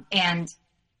 And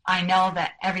I know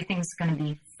that everything's going to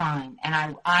be fine.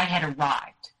 And I had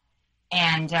arrived.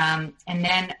 And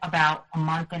then about a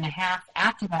month and a half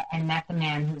after that, I met the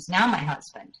man who's now my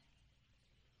husband.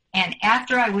 And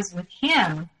after I was with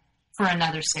him for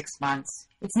another 6 months,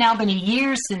 it's now been a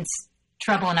year since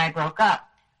Trouble and I broke up.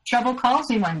 Trouble calls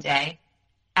me one day,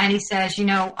 and he says,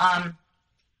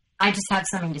 I just have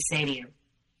something to say to you.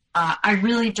 I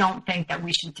really don't think that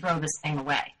we should throw this thing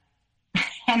away.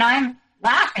 And I'm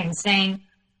laughing, saying,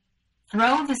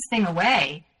 throw this thing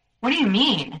away? What do you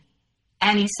mean?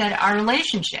 And he said, our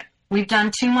relationship. We've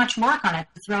done too much work on it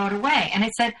to throw it away. And I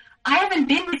said, I haven't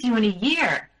been with you in a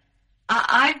year.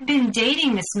 I've been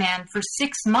dating this man for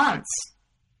 6 months.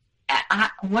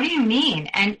 What do you mean?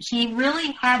 And he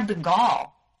really had the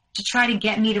gall to try to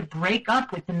get me to break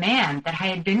up with the man that I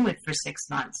had been with for 6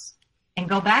 months and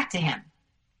go back to him.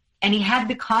 And he had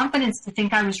the confidence to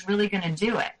think I was really going to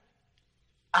do it.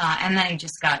 And then he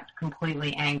just got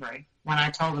completely angry when I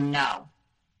told him no.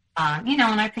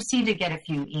 And I proceeded to get a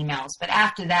few emails. But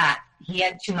after that, he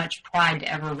had too much pride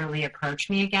to ever really approach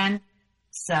me again.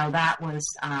 So that was,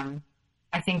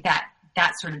 I think that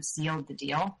sort of sealed the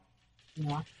deal.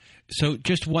 So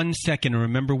just 1 second to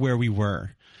remember where we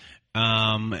were.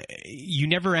 You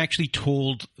never actually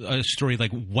told a story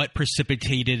like what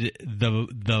precipitated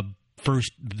the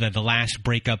last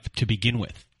breakup to begin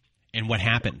with, and what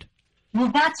happened. Well,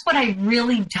 that's what I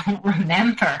really don't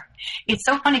remember. It's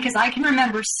so funny because I can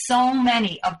remember so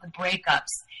many of the breakups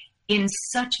in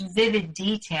such vivid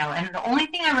detail, and the only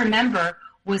thing I remember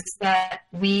was that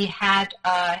we had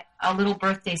a little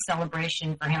birthday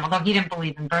celebration for him. Although he didn't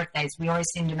believe in birthdays, we always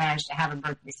seemed to manage to have a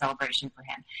birthday celebration for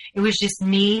him. It was just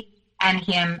me and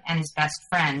him and his best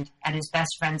friend at his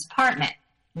best friend's apartment.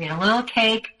 We had a little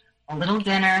cake, a little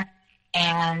dinner,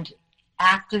 and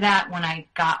after that, when I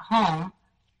got home,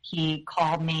 he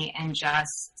called me and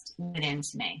just lit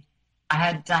into me. I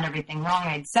had done everything wrong.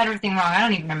 I had said everything wrong. I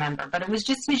don't even remember, but it was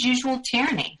just his usual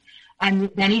tyranny.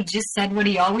 And then he just said what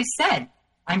he always said.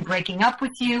 I'm breaking up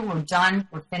with you. We're done.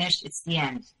 We're finished. It's the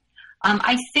end.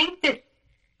 I think that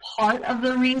part of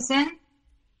the reason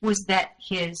was that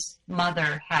his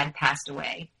mother had passed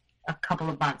away a couple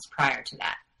of months prior to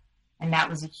that. And that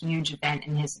was a huge event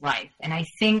in his life. And I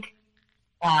think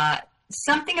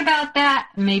something about that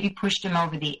maybe pushed him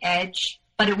over the edge,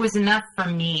 but it was enough for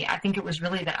me. I think it was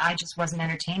really that I just wasn't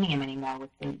entertaining him anymore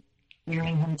with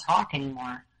hearing him talk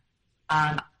anymore.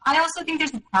 I also think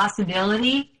there's a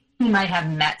possibility he might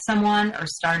have met someone or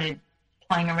started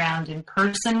playing around in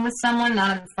person with someone,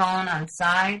 not on the phone, on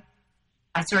side.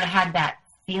 I sort of had that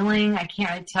feeling. I can't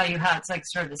really tell you how. It's like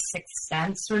sort of a sixth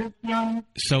sense sort of feeling.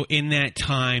 So in that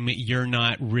time, you're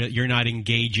not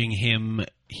engaging him.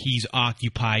 He's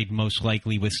occupied most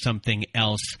likely with something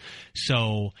else.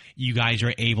 So you guys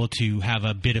are able to have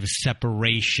a bit of a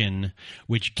separation,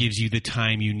 which gives you the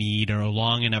time you need, or a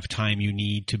long enough time you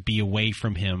need to be away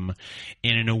from him.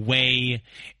 And in a way,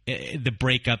 the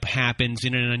breakup happens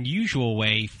in an unusual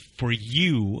way for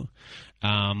you,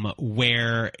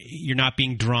 where you're not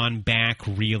being drawn back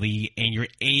really, and you're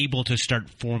able to start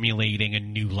formulating a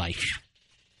new life.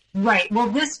 Right. Well,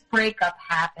 this breakup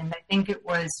happened, I think it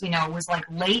was like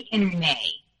late in May.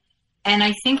 And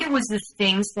I think it was the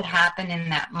things that happened in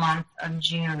that month of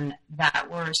June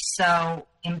that were so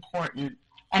important.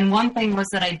 And one thing was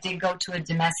that I did go to a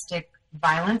domestic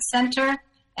violence center,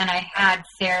 and I had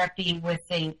therapy with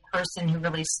a person who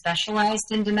really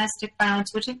specialized in domestic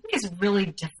violence, which I think is really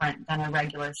different than a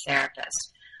regular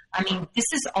therapist. I mean, this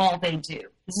is all they do.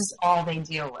 This is all they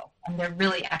deal with, and they're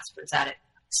really experts at it.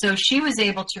 So she was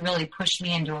able to really push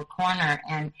me into a corner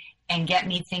and get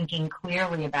me thinking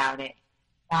clearly about it.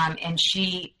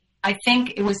 I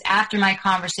think it was after my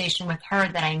conversation with her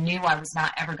that I knew I was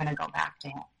not ever going to go back to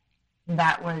him.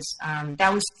 That was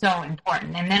so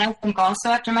important. And then I think also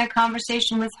after my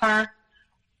conversation with her,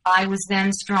 I was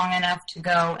then strong enough to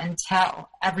go and tell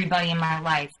everybody in my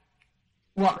life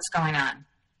what was going on.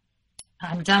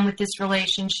 I'm done with this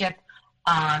relationship,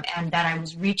 and that I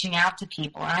was reaching out to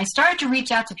people. And I started to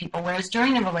reach out to people, whereas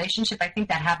during the relationship, I think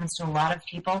that happens to a lot of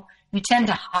people. You tend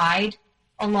to hide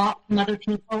a lot from other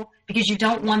people because you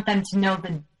don't want them to know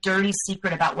the dirty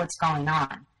secret about what's going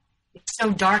on. It's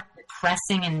so dark,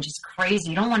 depressing, and just crazy.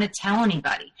 You don't want to tell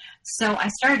anybody. So I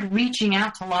started reaching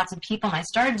out to lots of people, and I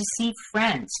started to see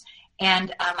friends.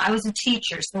 And I was a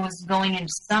teacher, so I was going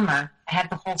into summer. I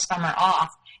had the whole summer off.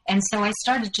 And so I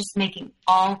started just making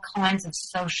all kinds of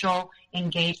social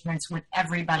engagements with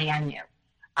everybody I knew.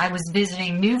 I was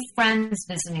visiting new friends,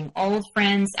 visiting old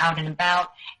friends, out and about,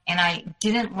 and I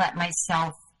didn't let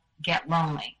myself get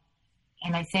lonely.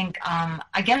 And I think,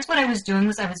 I guess what I was doing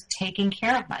was I was taking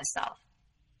care of myself.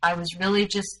 I was really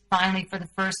just finally, for the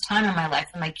first time in my life,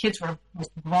 and my kids were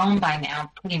grown by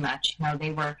now, pretty much. You know, they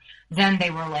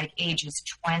were like ages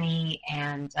 20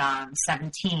 and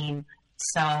 17.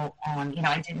 So,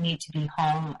 I didn't need to be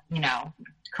home,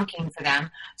 cooking for them.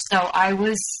 So I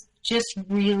was just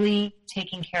really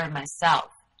taking care of myself.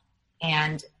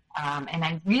 And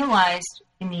I realized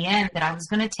in the end that I was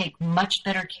going to take much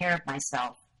better care of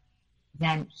myself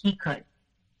than he could.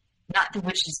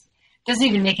 Doesn't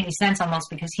even make any sense almost,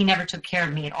 because he never took care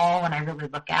of me at all when I really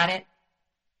look at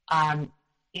it.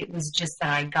 It was just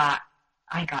that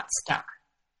I got stuck,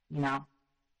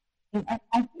 I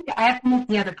think I have to make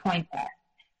the other point that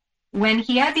when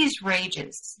he had these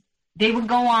rages, they would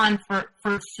go on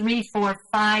for 3, 4,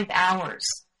 5 hours,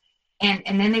 and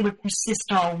then they would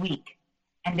persist all week,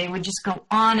 and they would just go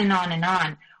on and on and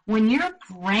on. When you're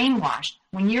brainwashed,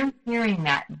 when you're hearing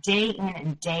that day in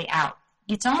and day out,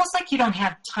 it's almost like you don't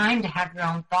have time to have your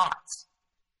own thoughts.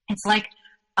 It's like,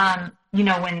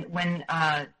 when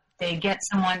they get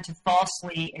someone to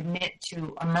falsely admit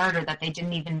to a murder that they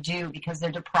didn't even do because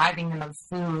they're depriving them of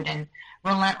food and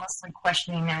relentlessly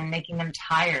questioning them and making them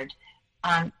tired.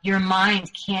 Your mind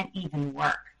can't even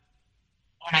work.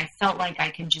 And I felt like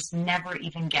I could just never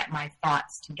even get my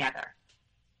thoughts together.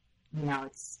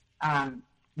 It's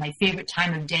my favorite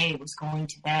time of day was going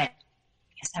to bed,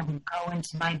 because I would go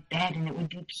into my bed and it would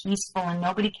be peaceful and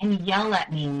nobody can yell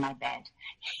at me in my bed,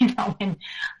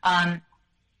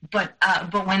 But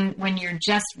when you're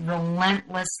just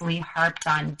relentlessly harped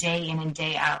on day in and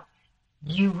day out,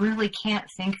 you really can't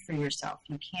think for yourself.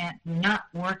 You're not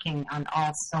working on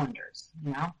all cylinders,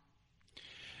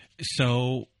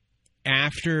 So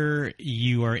after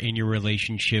you are in your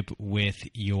relationship with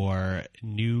your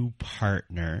new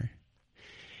partner,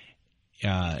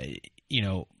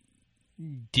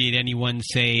 did anyone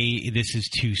say this is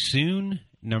too soon,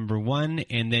 number one?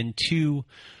 And then two,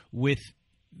 with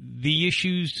the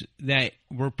issues that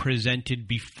were presented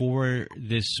before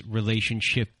this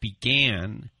relationship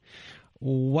began,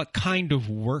 what kind of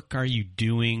work are you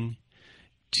doing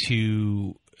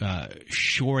to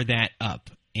shore that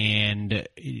up? And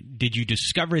did you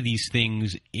discover these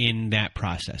things in that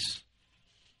process?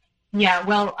 Yeah,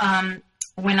 well,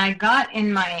 when I got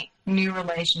in my new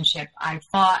relationship, I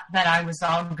thought that I was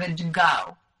all good to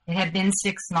go. It had been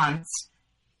 6 months.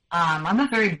 I'm a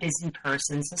very busy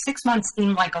person, so 6 months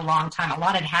seemed like a long time. A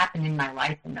lot had happened in my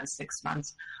life in those 6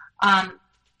 months.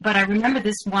 But I remember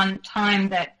this one time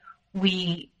that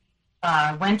we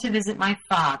went to visit my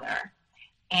father,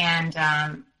 and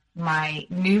my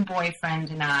new boyfriend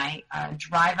and I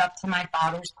drive up to my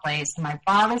father's place. And my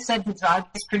father said the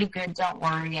driveway's pretty good, don't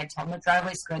worry. I told him the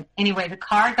driveway's good. Anyway, the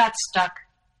car got stuck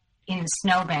in the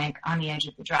snowbank on the edge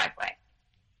of the driveway.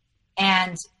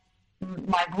 And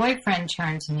my boyfriend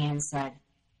turned to me and said,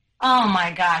 "Oh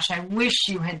my gosh, I wish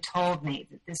you had told me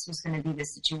that this was going to be the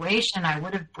situation. I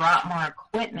would have brought more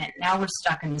equipment. Now we're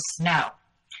stuck in the snow."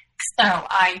 So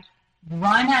I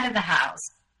run out of the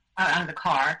house, out of the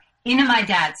car, into my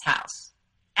dad's house.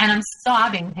 And I'm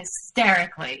sobbing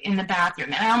hysterically in the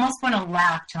bathroom. And I almost want to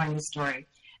laugh telling the story,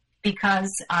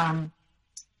 because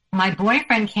my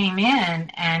boyfriend came in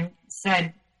and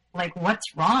said,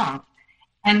 "What's wrong?"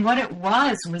 And what it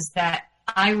was that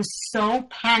I was so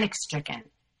panic-stricken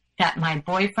that my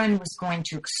boyfriend was going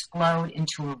to explode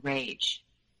into a rage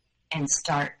and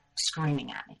start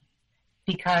screaming at me.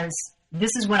 Because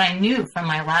this is what I knew from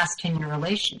my last 10-year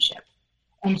relationship.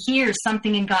 And here,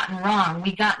 something had gotten wrong.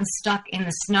 We'd gotten stuck in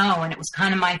the snow, and it was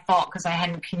kind of my fault because I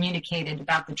hadn't communicated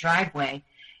about the driveway.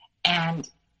 And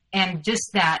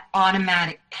just that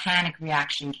automatic panic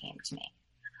reaction came to me.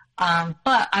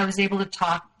 But I was able to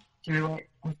talk through it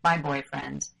with my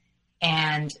boyfriend,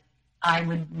 and I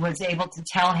was able to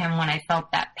tell him when I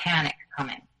felt that panic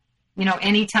coming. You know,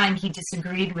 anytime he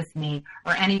disagreed with me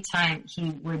or anytime he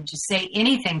would just say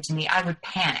anything to me, I would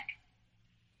panic.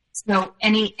 So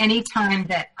any time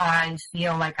that I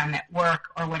feel like I'm at work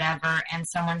or whatever and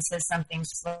someone says something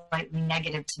slightly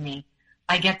negative to me,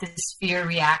 I get this fear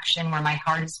reaction where my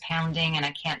heart is pounding and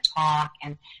I can't talk,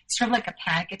 and it's sort of like a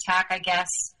panic attack, I guess.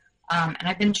 And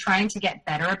I've been trying to get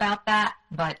better about that,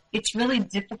 but it's really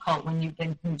difficult when you've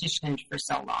been conditioned for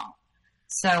so long.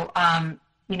 So,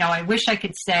 you know, I wish I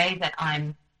could say that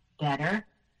I'm better,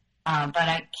 but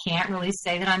I can't really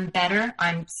say that I'm better.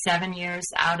 I'm 7 years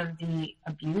out of the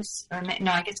abuse, or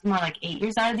no, I guess more like 8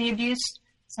 years out of the abuse.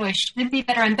 So I should be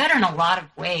better. I'm better in a lot of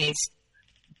ways,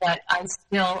 but I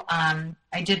still,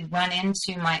 I did run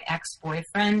into my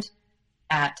ex-boyfriend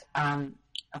at a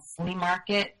flea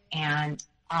market, and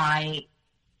I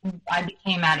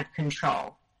became out of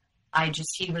control.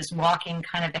 He was walking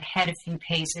kind of ahead a few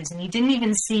paces, and he didn't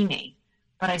even see me,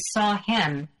 but I saw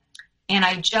him, and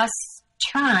I just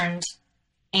turned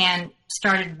and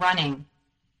started running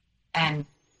and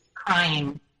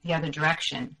crying the other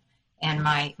direction. And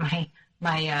my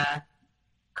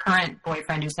current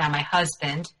boyfriend, who's now my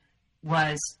husband,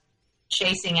 was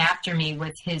chasing after me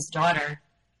with his daughter,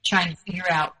 trying to figure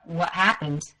out what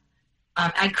happened.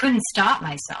 I couldn't stop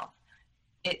myself.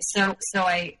 So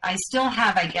I still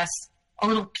have, I guess, a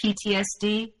little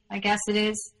PTSD, I guess it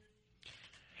is.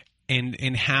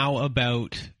 And how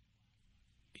about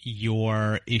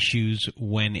your issues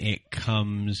when it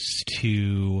comes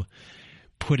to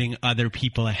putting other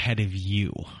people ahead of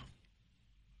you?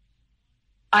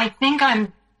 I think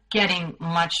I'm getting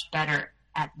much better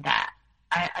at that.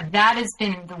 That has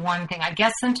been the one thing. I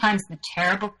guess sometimes the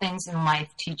terrible things in life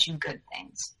teach you good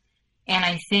things. And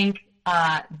I think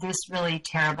this really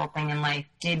terrible thing in life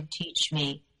did teach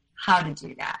me how to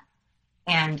do that.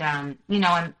 And, you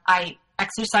know, I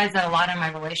exercise that a lot in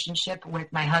my relationship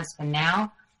with my husband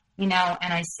now, you know,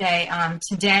 and I say,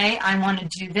 today I want to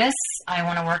do this. I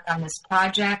want to work on this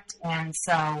project. And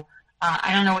so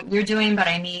I don't know what you're doing, but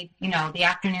I need, you know, the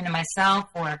afternoon to myself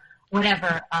or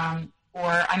whatever.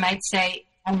 Or I might say,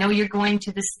 I know you're going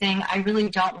to this thing. I really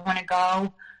don't want to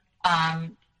go.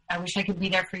 I wish I could be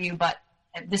there for you, but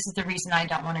this is the reason I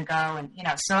don't want to go. And, you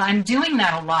know, so I'm doing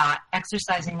that a lot,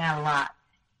 exercising that a lot,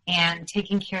 and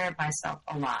taking care of myself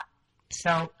a lot.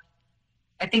 So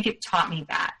I think it taught me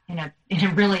that in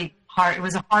a really hard, it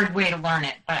was a hard way to learn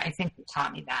it, but I think it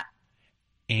taught me that.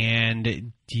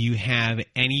 And do you have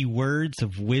any words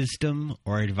of wisdom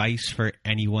or advice for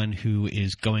anyone who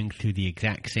is going through the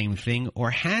exact same thing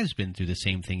or has been through the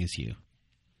same thing as you?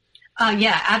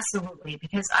 Yeah, absolutely,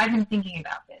 because I've been thinking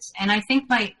about this. And I think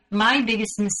my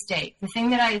biggest mistake, the thing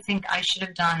that I think I should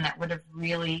have done that would have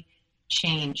really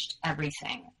changed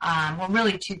everything, well,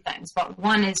 really two things. But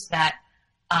one is that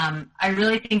I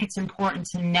really think it's important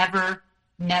to never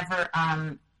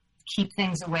keep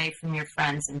things away from your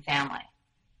friends and family.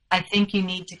 I think you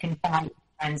need to confide in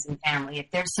friends and family.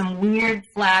 If there's some weird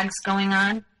flags going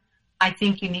on, I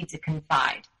think you need to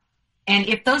confide. And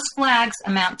if those flags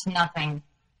amount to nothing,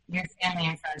 your family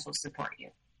and friends will support you.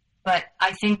 But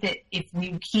I think that if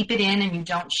you keep it in and you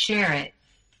don't share it,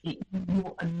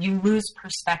 you lose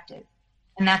perspective.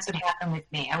 And that's what happened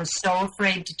with me. I was so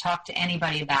afraid to talk to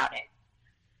anybody about it.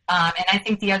 And I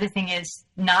think the other thing is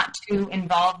not to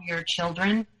involve your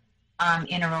children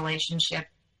in a relationship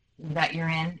that you're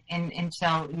in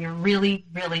until you're really,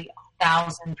 really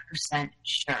 1,000%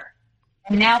 sure.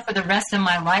 And now for the rest of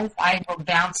my life, I will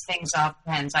bounce things off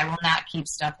friends. I will not keep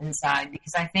stuff inside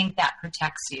because I think that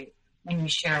protects you when you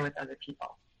share with other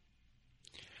people.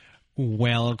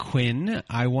 Well, Quinn,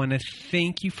 I want to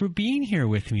thank you for being here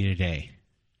with me today.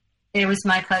 It was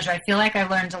my pleasure. I feel like I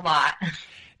learned a lot.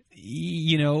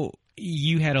 You know,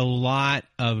 you had a lot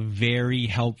of very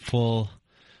helpful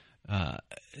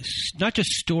not just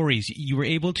stories, you were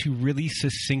able to really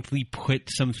succinctly put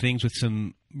some things with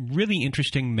some really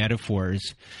interesting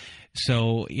metaphors.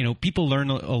 So, you know, people learn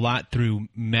a lot through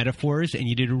metaphors, and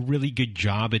you did a really good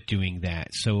job at doing that.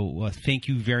 So thank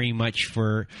you very much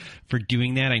for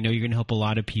doing that. I know you're going to help a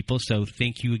lot of people. So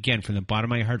thank you again from the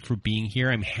bottom of my heart for being here.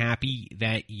 I'm happy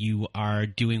that you are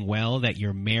doing well, that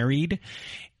you're married,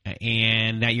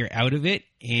 and that you're out of it.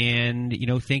 And, you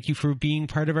know, thank you for being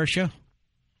part of our show.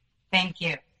 Thank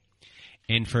you.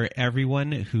 And for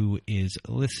everyone who is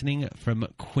listening, from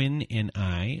Quinn and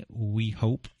I, we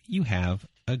hope you have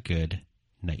a good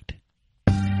night.